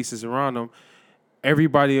fucking pieces around him.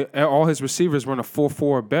 Everybody, all his receivers run a 4.4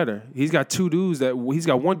 or better. He's got two dudes he's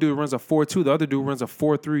got one dude runs a 4.2, the other dude runs a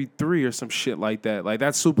 4.33 or some shit like that. Like,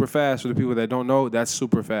 that's super fast for the people that don't know. That's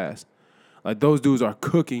super fast. Like, those dudes are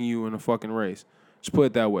cooking you in a fucking race. Just put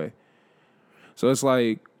it that way. So it's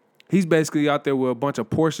like he's basically out there with a bunch of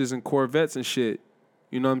Porsches and Corvettes and shit.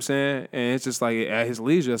 You know what I'm saying? And it's just like at his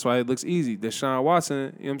leisure. That's why it looks easy. Deshaun Watson,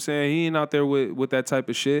 you know what I'm saying? He ain't out there with that type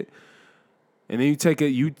of shit. And then you take it,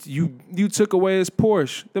 you took away his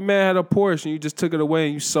Porsche. The man had a Porsche and you just took it away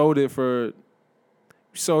and you sold it for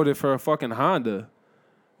a fucking Honda.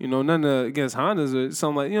 Nothing against Hondas or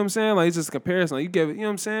something like, you know what I'm saying? Like, it's just a comparison. Like, you give it, you know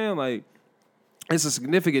what I'm saying? Like, it's a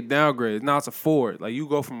significant downgrade. Now it's a Ford. Like, you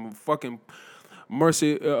go from a fucking Mercy,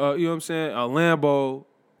 you know what I'm saying, a Lambo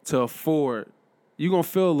to a Ford. You're going to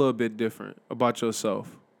feel a little bit different about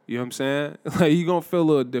yourself. You know what I'm saying? Like, you're going to feel a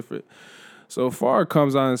little different. So Favre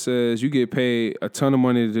comes out and says, you get paid a ton of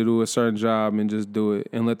money to do a certain job and just do it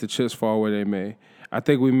and let the chips fall where they may. I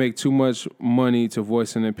think we make too much money to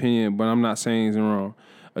voice an opinion, but I'm not saying it's wrong.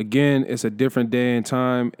 Again, it's a different day and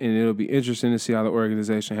time, and it'll be interesting to see how the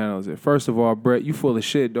organization handles it. First of all, Brett, you full of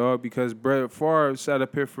shit, dog, because Brett Favre sat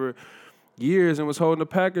up here for years and was holding the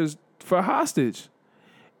Packers for hostage.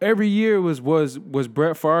 Every year was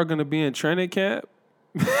Brett Favre gonna be in training camp?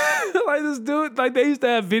 Like, this dude, like, they used to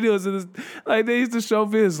have videos of this, like, they used to show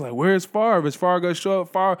videos like, where's Favre? Is Favre gonna show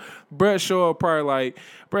up? Brett show up like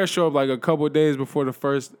a couple of days before the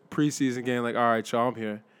first preseason game, like, all right, y'all, I'm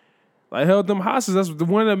here. Like, held them hostages. That's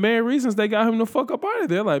one of the main reasons they got him the fuck up out of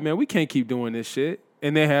there. Like, man, we can't keep doing this shit.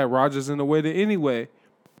 And they had Rodgers in the way to anyway.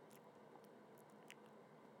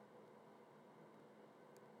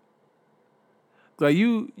 Like,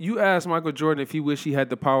 you ask Michael Jordan if he wish he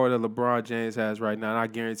had the power that LeBron James has right now, and I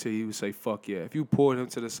guarantee he would say, fuck yeah. If you pulled him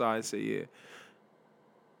to the side and say, yeah.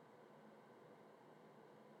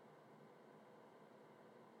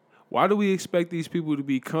 Why do we expect these people to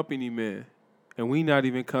be company men, and we not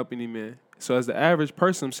even company men? So as the average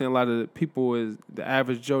person, I'm saying a lot of the people is the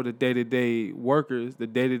average Joe, the day-to-day workers, the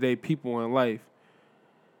day-to-day people in life,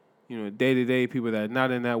 day-to-day people that are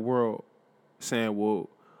not in that world saying, well,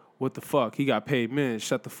 what the fuck? He got paid men.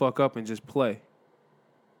 Shut the fuck up and just play.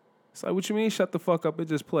 It's like, what you mean shut the fuck up and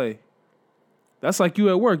just play? That's like you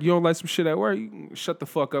at work. You don't like some shit at work, you can shut the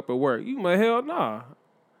fuck up at work. You like, hell nah.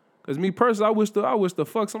 Because me personally, I wish the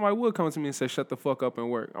fuck somebody would come to me and say shut the fuck up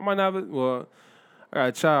and work. I might not have it. Well, I got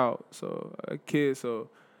a child, so a kid, so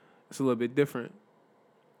it's a little bit different.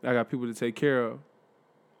 I got people to take care of.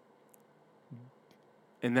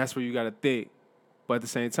 And that's where you got to think. But at the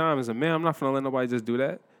same time, as a man, I'm not going to let nobody just do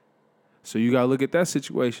that. So you got to look at that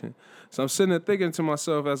situation. So I'm sitting there thinking to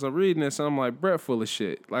myself as I'm reading this, and I'm like, Brett full of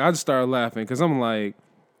shit. Like, I just started laughing because I'm like,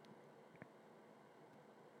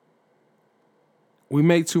 we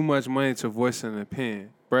make too much money to voice an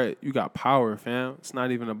opinion. Brett, you got power, fam. It's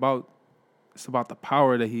not even about, it's about the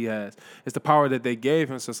power that he has. It's the power that they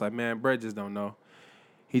gave him. So it's like, man, Brett just don't know.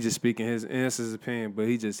 He just speaking his opinion, but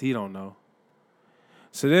he don't know.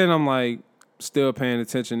 So then I'm like, still paying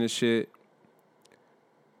attention to shit.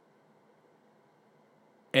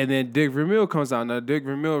 And then Dick Vermeil comes out. Now, Dick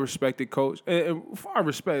Vermeil, respected coach. And I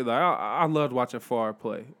respect, like, I loved watching Favre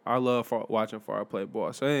play. I love watching Favre play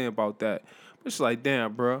ball. So it ain't about that. But it's like,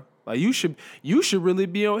 damn, bro. Like, you should really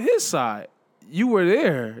be on his side. You were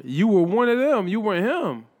there. You were one of them. You weren't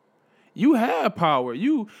him. You had power.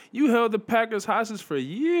 You held the Packers hostage for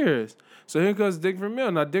years. So here comes Dick Vermeil.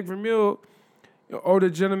 Now, Dick Vermeil, older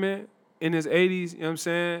gentleman in his 80s, you know what I'm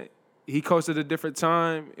saying? he coached at a different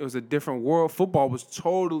time. It was a different world. Football was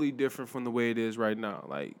totally different from the way it is right now.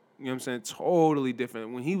 Like, you know what I'm saying? Totally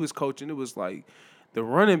different. When he was coaching, it was like the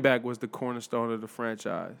running back was the cornerstone of the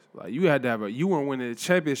franchise. Like, you had to have you weren't winning a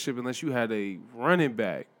championship unless you had a running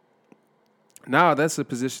back. Now that's a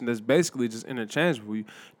position that's basically just interchangeable.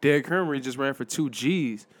 Derrick Henry just ran for 2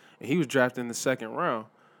 G's, and he was drafted in the second round.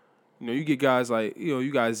 You know, you get guys like,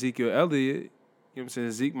 you got Ezekiel Elliott. You know what I'm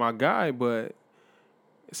saying? Zeke, my guy, but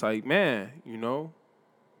it's like, man,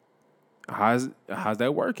 how's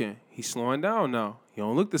that working? He's slowing down now. He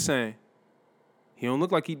don't look the same. He don't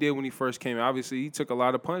look like he did when he first came. Obviously, he took a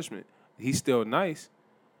lot of punishment. He's still nice.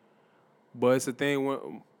 But it's the thing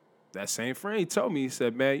when that same friend he told me, he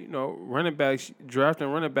said, man, running backs, drafting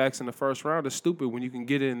running backs in the first round is stupid when you can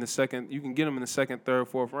get it in the second, you can get them in the second, third,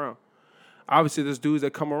 fourth round. Obviously, there's dudes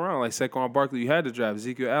that come around, like Saquon Barkley, you had to draft.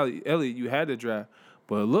 Ezekiel Elliott, you had to draft.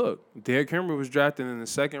 But look, Derrick Henry was drafted in the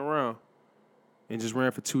second round and just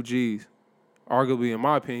ran for 2 G's. Arguably, in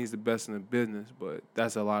my opinion, he's the best in the business, but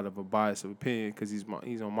that's a lot of a bias of opinion because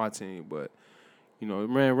he's on my team. But,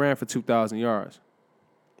 ran for 2,000 yards.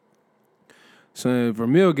 So if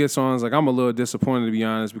Vermeil gets on, it's like I'm a little disappointed, to be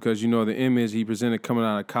honest, because, the image he presented coming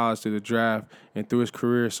out of college through the draft and through his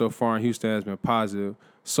career so far in Houston has been positive,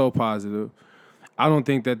 so positive. I don't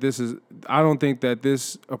think that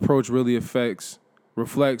this approach really reflects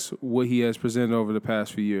what he has presented over the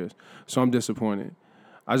past few years. So I'm disappointed.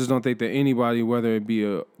 I just don't think that anybody, whether it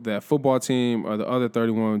be that football team or the other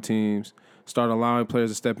 31 teams, start allowing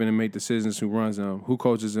players to step in and make decisions who runs them, who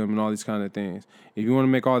coaches them, and all these kind of things. If you want to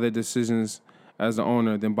make all their decisions as the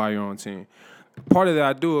owner, then buy your own team. Part of that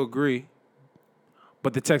I do agree,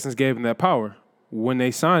 but the Texans gave him that power. When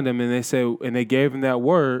they signed him and they gave him that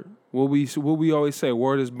word, what we always say,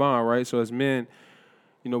 word is bond, right? So as men,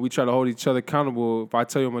 we try to hold each other accountable. If I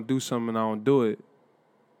tell you I'm going to do something and I don't do it,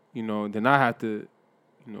 then I have to,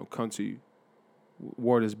 come to you.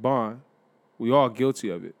 Word is bond. We all guilty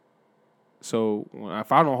of it. So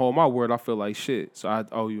if I don't hold my word, I feel like shit. So I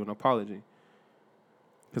owe you an apology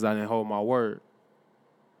because I didn't hold my word.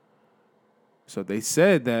 So they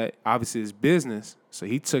said that obviously it's business. So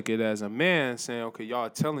he took it as a man saying, okay, y'all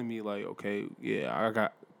telling me like, okay, yeah, I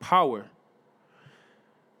got power.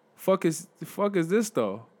 The fuck is this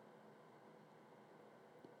though?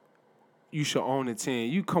 You should own a team.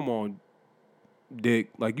 You come on, Dick.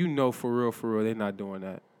 Like, for real, they're not doing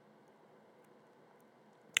that.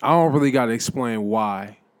 I don't really got to explain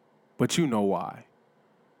why, but you know why.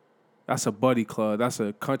 That's a buddy club. That's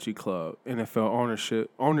a country club. NFL ownership.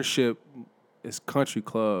 Ownership is country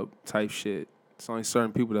club type shit. It's only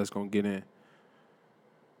certain people that's going to get in.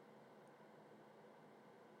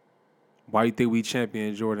 Why do you think we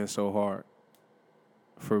champion Jordan so hard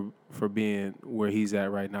for being where he's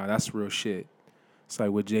at right now? That's real shit. It's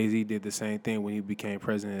like what Jay-Z did the same thing when he became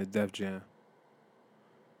president of Def Jam.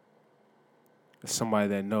 It's somebody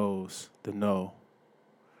that knows the know.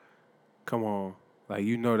 Come on. Like,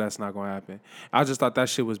 that's not going to happen. I just thought that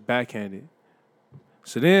shit was backhanded.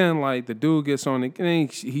 So then, like, the dude gets on it, and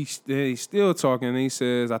he's still talking, and he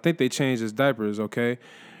says, I think they changed his diapers, okay?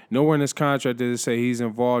 Nowhere in this contract did it say he's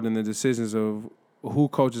involved in the decisions of who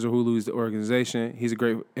coaches or who leads the organization. He's a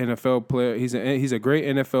great NFL player. He's a great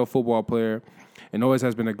NFL football player and always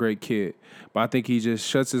has been a great kid. But I think he just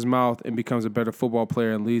shuts his mouth and becomes a better football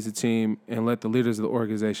player and leads the team and let the leaders of the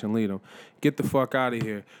organization lead him. Get the fuck out of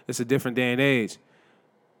here. It's a different day and age.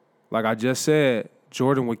 Like I just said,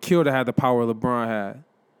 Jordan would kill to have the power LeBron had.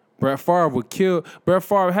 Brett Favre would kill. Brett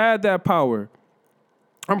Favre had that power.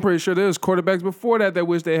 I'm pretty sure there was quarterbacks before that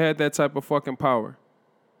wish they had that type of fucking power.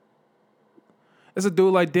 It's a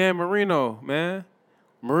dude like Dan Marino, man.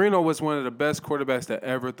 Marino was one of the best quarterbacks to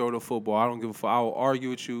ever throw the football. I don't give a fuck. I will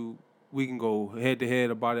argue with you. We can go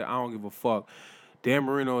head-to-head about it. I don't give a fuck. Dan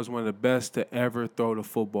Marino is one of the best to ever throw the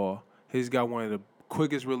football. He's got one of the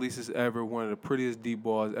quickest releases ever, one of the prettiest deep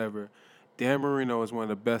balls ever. Dan Marino is one of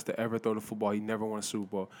the best to ever throw the football. He never won a Super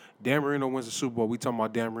Bowl. Dan Marino wins a Super Bowl. We talking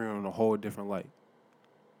about Dan Marino in a whole different light.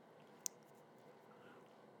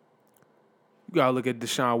 You gotta look at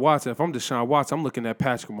Deshaun Watson. If I'm Deshaun Watson, I'm looking at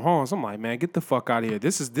Patrick Mahomes. I'm like, man, get the fuck out of here.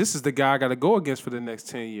 This is the guy I gotta go against for the next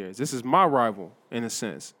 10 years. This is my rival, in a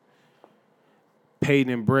sense.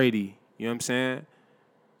 Peyton and Brady. You know what I'm saying?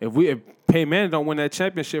 If Peyton Manning don't win that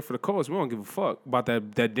championship for the Colts, we don't give a fuck about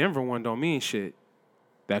that. That Denver one don't mean shit.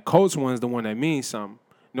 That Colts one's the one that means something.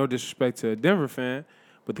 No disrespect to a Denver fan,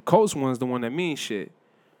 but the Colts one's the one that means shit.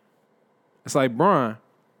 It's like Brian.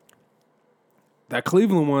 That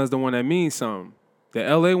Cleveland one is the one that means something. The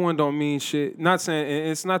LA one don't mean shit. Not saying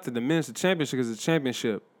it's not to diminish the championship because it's a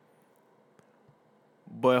championship.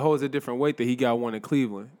 but it holds a different weight that he got one in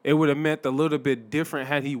Cleveland. It would have meant a little bit different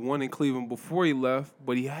had he won in Cleveland before he left,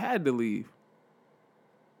 but he had to leave.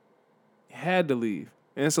 He had to leave.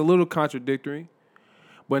 And it's a little contradictory.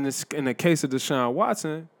 But in the case of Deshaun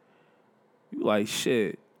Watson, you like,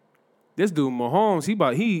 shit. This dude Mahomes,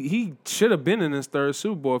 he should have been in his third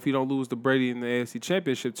Super Bowl if he don't lose to Brady in the AFC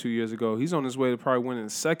Championship 2 years ago. He's on his way to probably winning the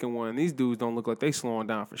second one. These dudes don't look like they slowing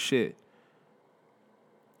down for shit.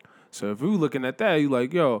 So if you looking at that, you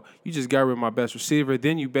like, yo, you just got rid of my best receiver.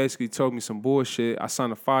 Then you basically told me some bullshit. I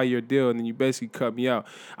signed a 5-year deal, and then you basically cut me out.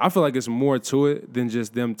 I feel like it's more to it than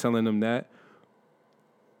just them telling them that.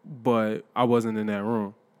 But I wasn't in that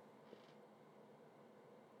room.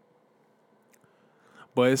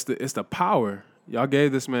 But it's the power. Y'all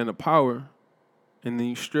gave this man the power, and then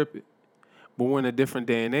you strip it. But we're in a different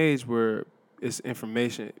day and age where it's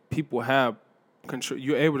information. People have control.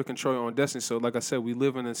 You're able to control your own destiny. So, like I said, we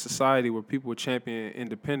live in a society where people champion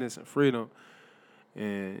independence and freedom,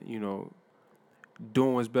 and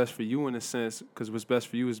doing what's best for you in a sense, because what's best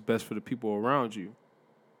for you is best for the people around you.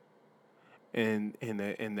 And in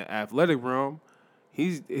the athletic realm,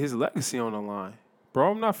 his legacy on the line,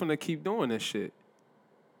 bro. I'm not finna keep doing this shit.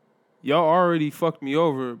 Y'all already fucked me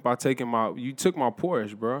over by you took my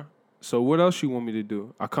Porsche, bro. So what else you want me to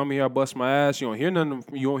do? I come here, I bust my ass. You don't hear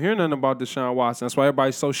nothing about Deshaun Watson. That's why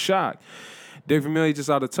everybody's so shocked. Dick Vermeil just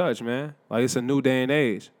out of touch, man. Like, it's a new day and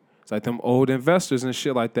age. It's like them old investors and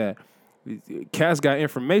shit like that. Cats got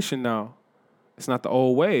information now. It's not the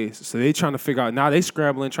old ways. So they trying to figure out, now they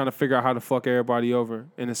scrambling, trying to figure out how to fuck everybody over,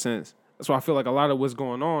 in a sense. That's why I feel like a lot of what's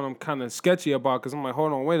going on, I'm kind of sketchy about, because I'm like,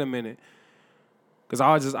 hold on, wait a minute.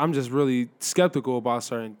 Because I'm just really skeptical about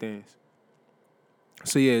certain things.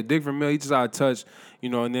 So, yeah, Dick Vermeil, he just out of touch,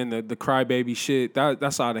 and then the crybaby shit,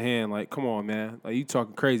 that's out of hand. Like, come on, man. Like, you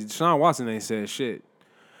talking crazy. Deshaun Watson ain't said shit.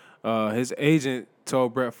 His agent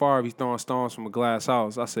told Brett Favre he's throwing stones from a glass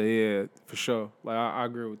house. I said, yeah, for sure. Like, I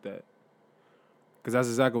agree with that. Because that's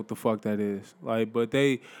exactly what the fuck that is. Like, but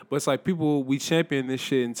it's like people, we champion this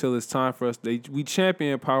shit until it's time for us. We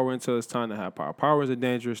champion power until it's time to have power. Power is a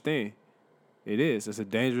dangerous thing. It is. It's a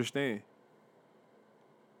dangerous thing.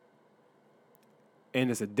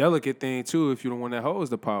 And it's a delicate thing, too, if you're the one that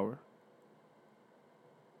holds the power.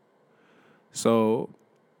 So,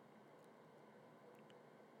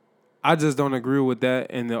 I just don't agree with that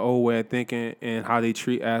and the old way of thinking and how they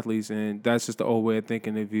treat athletes. And that's just the old way of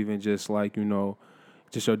thinking of even just like,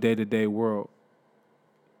 just your day-to-day world.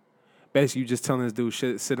 Basically, you just telling this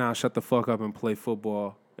dude, sit down, shut the fuck up and play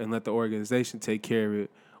football and let the organization take care of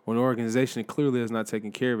it. When the organization clearly is not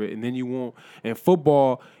taking care of it. And then you won't. In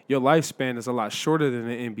football, your lifespan is a lot shorter than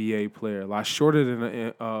an NBA player, a lot shorter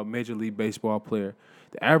than a Major League Baseball player.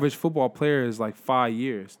 The average football player is like 5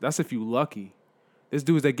 years. That's if you lucky. There's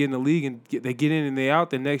dudes that get in the league and they get in and they out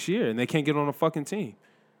the next year and they can't get on a fucking team.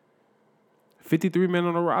 53 men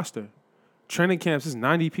on the roster. Training camps, there's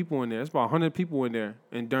 90 people in there. There's about 100 people in there.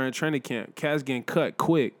 And during training camp, cats getting cut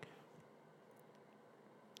quick.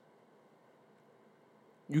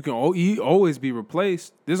 You can always be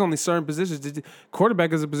replaced. There's only certain positions.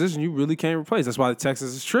 Quarterback is a position you really can't replace. That's why the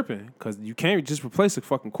Texans is tripping, because you can't just replace a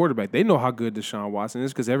fucking quarterback. They know how good Deshaun Watson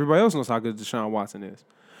is because everybody else knows how good Deshaun Watson is.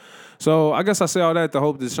 So I guess I say all that to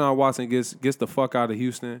hope Deshaun Watson gets the fuck out of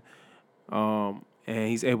Houston, and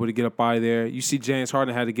he's able to get up out of there. You see James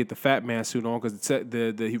Harden had to get the fat man suit on because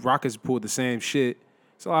the Rockets pulled the same shit.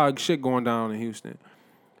 It's a lot of shit going down in Houston.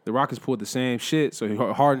 The Rockets pulled the same shit,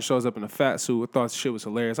 so Harden shows up in a fat suit. I thought the shit was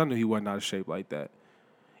hilarious. I knew he wasn't out of shape like that.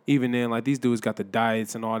 Even then, like, these dudes got the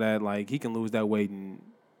diets and all that. Like, he can lose that weight in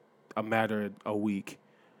a matter of a week.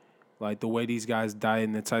 Like, the way these guys diet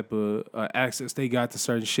and the type of access they got to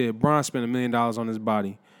certain shit. Bron spent $1 million on his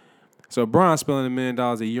body. So Bron spending $1 million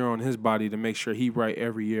a year on his body to make sure he right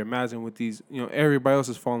every year. Imagine with these, everybody else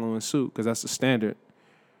is following suit because that's the standard.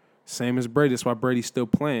 Same as Brady. That's why Brady's still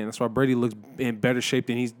playing. That's why Brady looks in better shape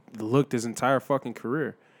than he's looked his entire fucking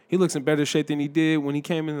career. He looks in better shape than he did when he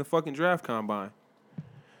came in the fucking draft combine.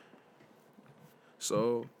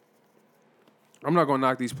 So, I'm not going to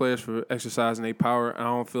knock these players for exercising their power. I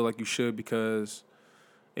don't feel like you should, because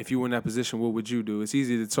if you were in that position, what would you do? It's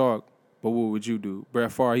easy to talk, but what would you do?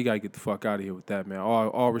 Brett Favre, he got to get the fuck out of here with that, man.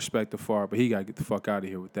 All respect to Favre, but he got to get the fuck out of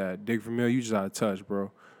here with that. Dick Vermeil, you just out of touch,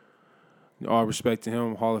 bro. All respect to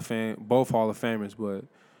him, Hall of Fame, both Hall of Famers, but,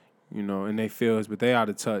 in their fields, but they out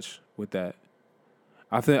of touch with that.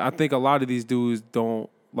 I think a lot of these dudes don't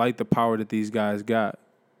like the power that these guys got.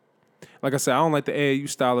 Like I said, I don't like the AAU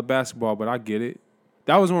style of basketball, but I get it.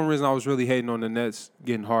 That was one reason I was really hating on the Nets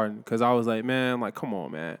getting Harden, because I was like, man, like, come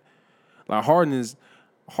on, man. Like, Harden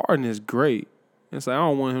is great. It's like, I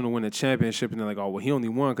don't want him to win a championship and then like, oh, well, he only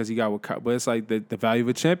won because he got with But it's like the value of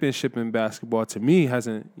a championship in basketball to me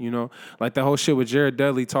hasn't, like that whole shit with Jared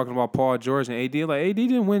Dudley talking about Paul George and AD. Like, AD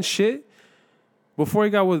didn't win shit before he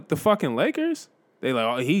got with the fucking Lakers. They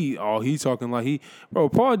like, he talking like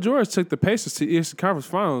Paul George took the Pacers to Eastern Conference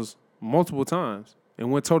Finals multiple times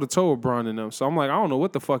and went toe-to-toe with Bron and them. So I'm like, I don't know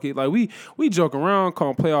what the fuck we joke around, call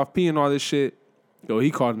him playoff P and all this shit. Yo,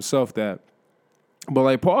 he called himself that. But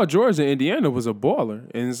like Paul George in Indiana was a baller,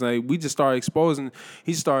 and it's like we just started exposing.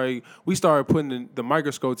 We started putting the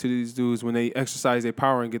microscope to these dudes when they exercise their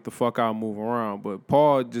power and get the fuck out and move around. But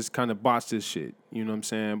Paul just kind of botched this shit. You know what I'm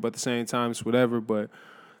saying? But at the same time, it's whatever. But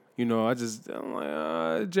I'm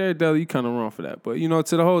like, Jared Dudley, you kind of wrong for that. But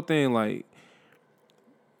to the whole thing, like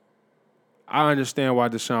I understand why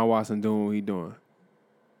Deshaun Watson doing what he doing.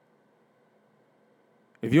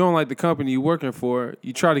 If you don't like the company you're working for,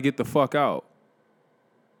 you try to get the fuck out.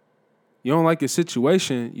 You don't like your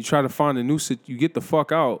situation, you try to find a new you get the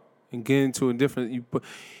fuck out and get into a different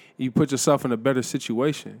you put yourself in a better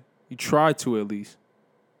situation. You try to at least.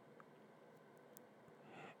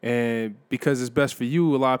 And because it's best for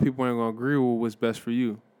you, a lot of people ain't gonna agree with what's best for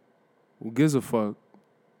you. Who gives a fuck?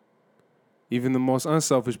 Even the most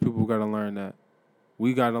unselfish people gotta learn that.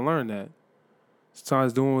 We gotta learn that.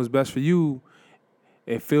 Sometimes doing what's best for you,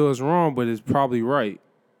 it feels wrong, but it's probably right.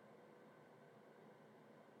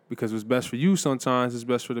 Because what's best for you sometimes is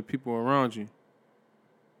best for the people around you.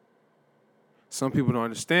 Some people don't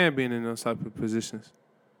understand being in those type of positions.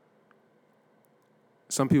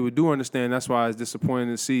 Some people do understand. That's why it's disappointing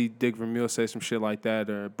to see Dick Vermeil say some shit like that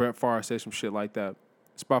or Brett Favre say some shit like that.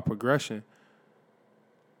 It's about progression.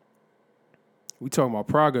 We talking about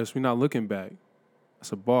progress. We're not looking back.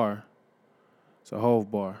 It's a bar. It's a whole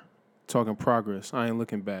bar. Talking progress. I ain't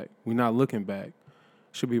looking back. We're not looking back. It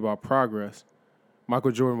should be about progress.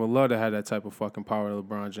 Michael Jordan would love to have that type of fucking power that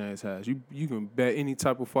LeBron James has. You can bet any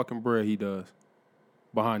type of fucking bread he does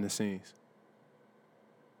behind the scenes.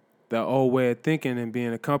 That old way of thinking and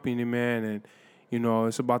being a company man and,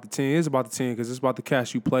 it's about the team. It's about the team because it's about the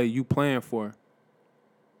cash you playing for.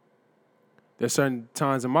 There's certain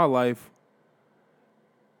times in my life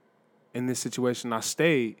in this situation I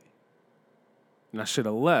stayed and I should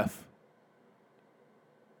have left.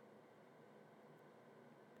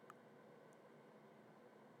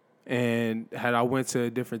 And had I went to a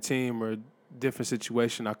different team or different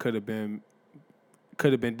situation, I could have been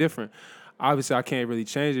different. Obviously, I can't really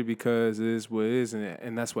change it because it is what it is,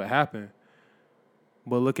 and that's what happened.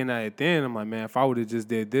 But looking at it then, I'm like, man, if I would have just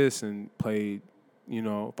did this and played,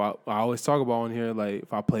 if I always talk about on here, like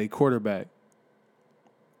if I played quarterback,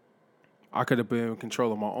 I could have been in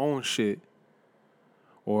control of my own shit.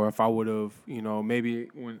 Or if I would have, maybe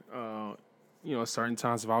when certain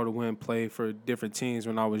times if I would have went and played for different teams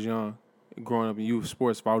when I was young, growing up in youth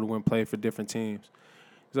sports, if I would have went and played for different teams.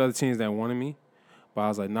 There's other teams that wanted me, but I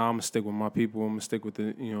was like, nah, I'm going to stick with my people. I'm going to stick with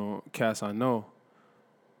the, cats I know.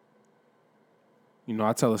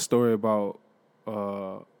 I tell a story about,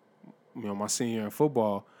 my senior year in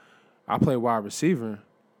football. I played wide receiver.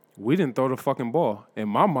 We didn't throw the fucking ball. In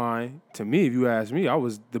my mind, to me, if you ask me, I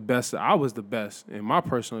was the best. In my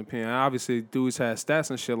personal opinion. Obviously, dudes had stats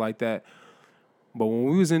and shit like that. But when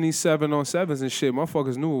we was in these 7-on-7s and shit,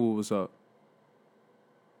 motherfuckers knew what was up.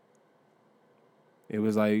 It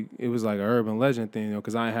was like an urban legend thing,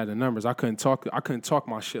 because I ain't had the numbers. I couldn't talk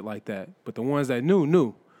my shit like that. But the ones that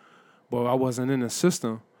knew. But I wasn't in the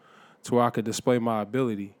system to where I could display my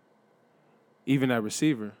ability, even at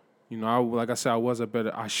receiver. Like I said,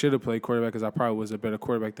 I should have played quarterback because I probably was a better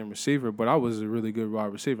quarterback than receiver, but I was a really good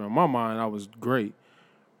wide receiver. In my mind, I was great.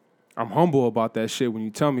 I'm humble about that shit when you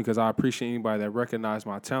tell me because I appreciate anybody that recognized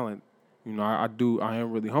my talent. I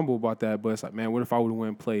am really humble about that, but it's like, man, what if I would have went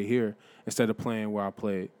and played here instead of playing where I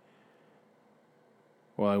played?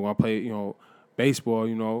 Or like when I played, baseball,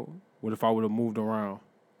 what if I would have moved around?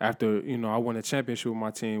 After, I won a championship with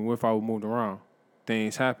my team, what if I would have moved around?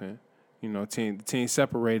 Things happen. The team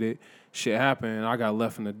separated, shit happened, and I got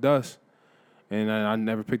left in the dust. And I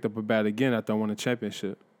never picked up a bat again after I won a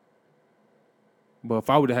championship. But if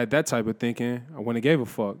I would have had that type of thinking, I wouldn't have gave a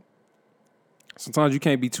fuck. Sometimes you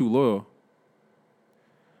can't be too loyal.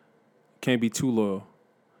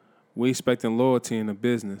 We expecting loyalty in the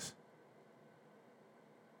business.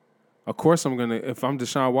 Of course if I'm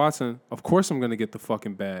Deshaun Watson, of course I'm gonna get the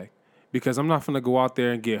fucking bag. Because I'm not gonna go out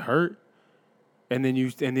there and get hurt. And then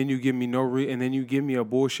you give me and then you give me a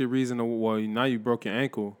bullshit reason now you broke your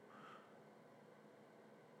ankle.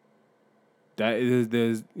 There's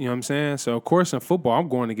you know what I'm saying? So of course in football I'm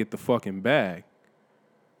going to get the fucking bag.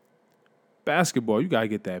 Basketball, you gotta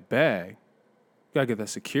get that bag. You gotta get that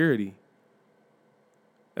security.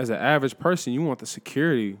 as an average person, you want the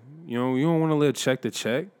security. You know, you don't want to live check to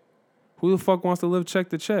check. Who the fuck wants to live check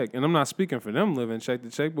to check? And I'm not speaking for them living check to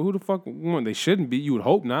check, but who the fuck want? They shouldn't be. You would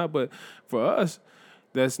hope not. But for us,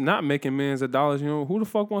 that's not making millions of dollars. You know, who the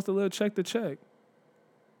fuck wants to live check to check?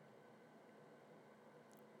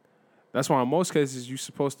 That's why in most cases you're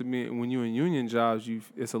supposed to be, when you're in union jobs,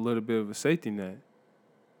 it's a little bit of a safety net.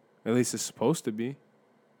 At least it's supposed to be.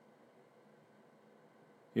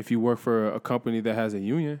 If you work for a company that has a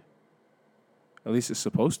union, at least it's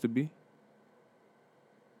supposed to be.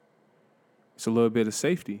 It's a little bit of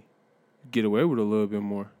safety. You get away with a little bit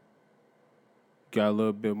more. Got a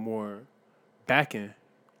little bit more backing.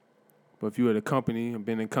 But if you're at a company, I've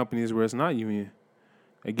been in companies where it's not union,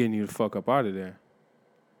 they're getting you the fuck up out of there.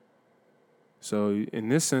 So in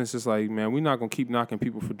this sense, it's like, man, we're not going to keep knocking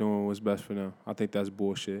people for doing what's best for them. I think that's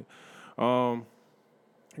bullshit. I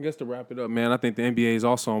guess to wrap it up, man, I think the NBA is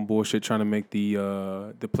also on bullshit trying to make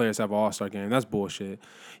the players have an all-star game. That's bullshit.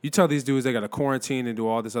 You tell these dudes they got to quarantine and do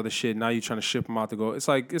all this other shit. Now you're trying to ship them out to go.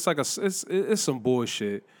 It's some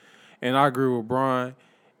bullshit. And I agree with Bron.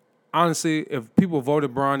 Honestly, if people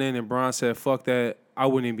voted Bron in and Bron said fuck that, I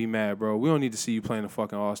wouldn't even be mad, bro. We don't need to see you playing a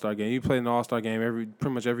fucking all-star game. You play an all-star game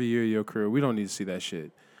pretty much every year of your career. We don't need to see that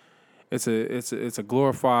shit. It's a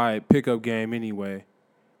glorified pickup game anyway,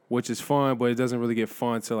 which is fun, but it doesn't really get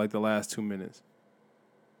fun till like the last 2 minutes.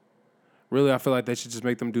 Really, I feel like they should just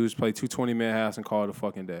make them dudes play 2 20-minute halves and call it a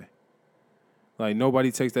fucking day. Like, nobody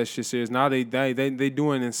takes that shit serious. Now they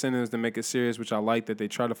doing incentives to make it serious, which I like that they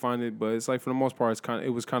try to find it, but it's like for the most part, it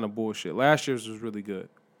was kind of bullshit. Last year's was really good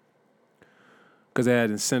because they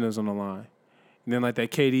had incentives on the line. And then like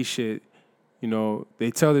that KD shit, you know,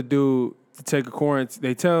 they tell the dude to take a quarantine.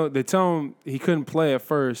 They tell him he couldn't play at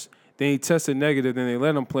first. Then he tested negative. Then they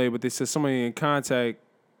let him play, but they said somebody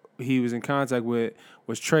he was in contact with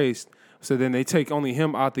was traced. So then they take only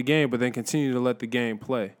him out the game, but then continue to let the game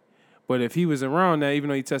play. But if he was around that, even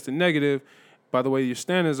though he tested negative, by the way your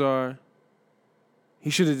standards are,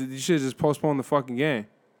 you should have just postponed the fucking game.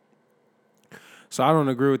 So I don't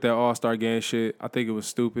agree with that All-Star game shit. I think it was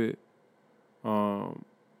stupid. I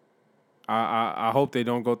hope they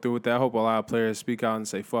don't go through with that. I hope a lot of players speak out and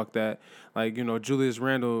say fuck that. Like, you know, Julius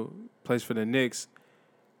Randle plays for the Knicks.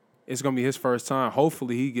 It's going to be his first time.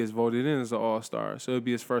 Hopefully he gets voted in as an All-Star. So it'll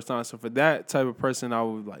be his first time. So for that type of person, I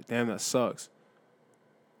would be like, damn, that sucks.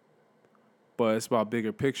 But it's about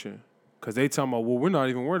bigger picture. Because they tell me, well, we're not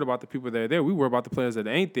even worried about the people that are there. We worry about the players that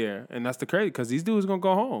ain't there. And that's the crazy, because these dudes going to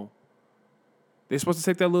go home. They're supposed to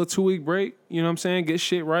take that little 2-week break, you know what I'm saying, get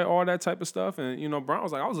shit right, all that type of stuff. And, you know, Brown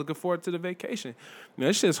was like, I was looking forward to the vacation. Man,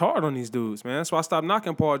 that shit's hard on these dudes, man. That's why I stopped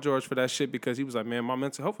knocking Paul George for that shit, because he was like, man, my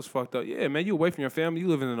mental health was fucked up. Yeah, man, you away from your family. You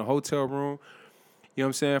living in a hotel room, you know what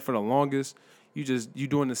I'm saying, for the longest. You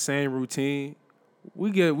doing the same routine.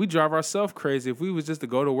 We drive ourselves crazy. If we was just to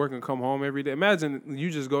go to work and come home every day. Imagine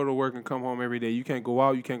you just go to work and come home every day. You can't go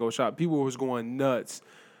out. You can't go shop. People was going nuts.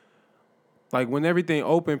 Like, when everything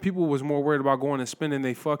opened, people was more worried about going and spending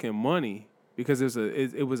their fucking money because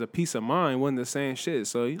it was a peace of mind, wasn't the same shit.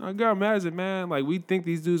 So, you know, I gotta imagine, man, like, we think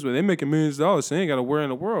these dudes, when they making millions of dollars, so they ain't got to worry in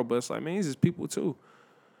the world. But it's like, man, these is people too.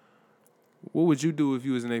 What would you do if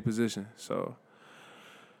you was in their position? So,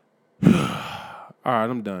 all right,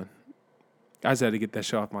 I'm done. I just had to get that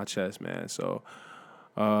shit off my chest, man. So,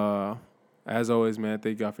 as always, man,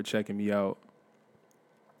 thank y'all for checking me out.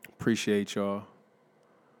 Appreciate y'all.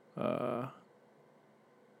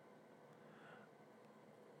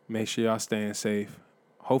 Make sure y'all staying safe.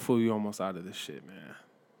 Hopefully we almost out of this shit, man.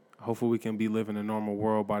 Hopefully we can be living a normal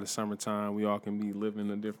world by the summertime. We all can be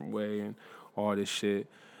living a different way and all this shit.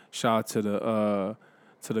 Shout out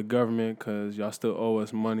to the government, because y'all still owe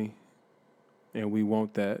us money and we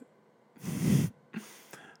want that.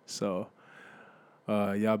 So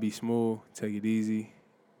y'all be smooth. Take it easy.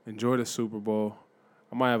 Enjoy the Super Bowl.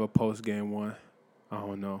 I might have a post-game one. I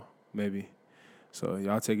don't know. Maybe. So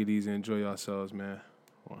y'all take it easy. Enjoy yourselves, man.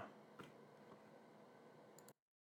 One.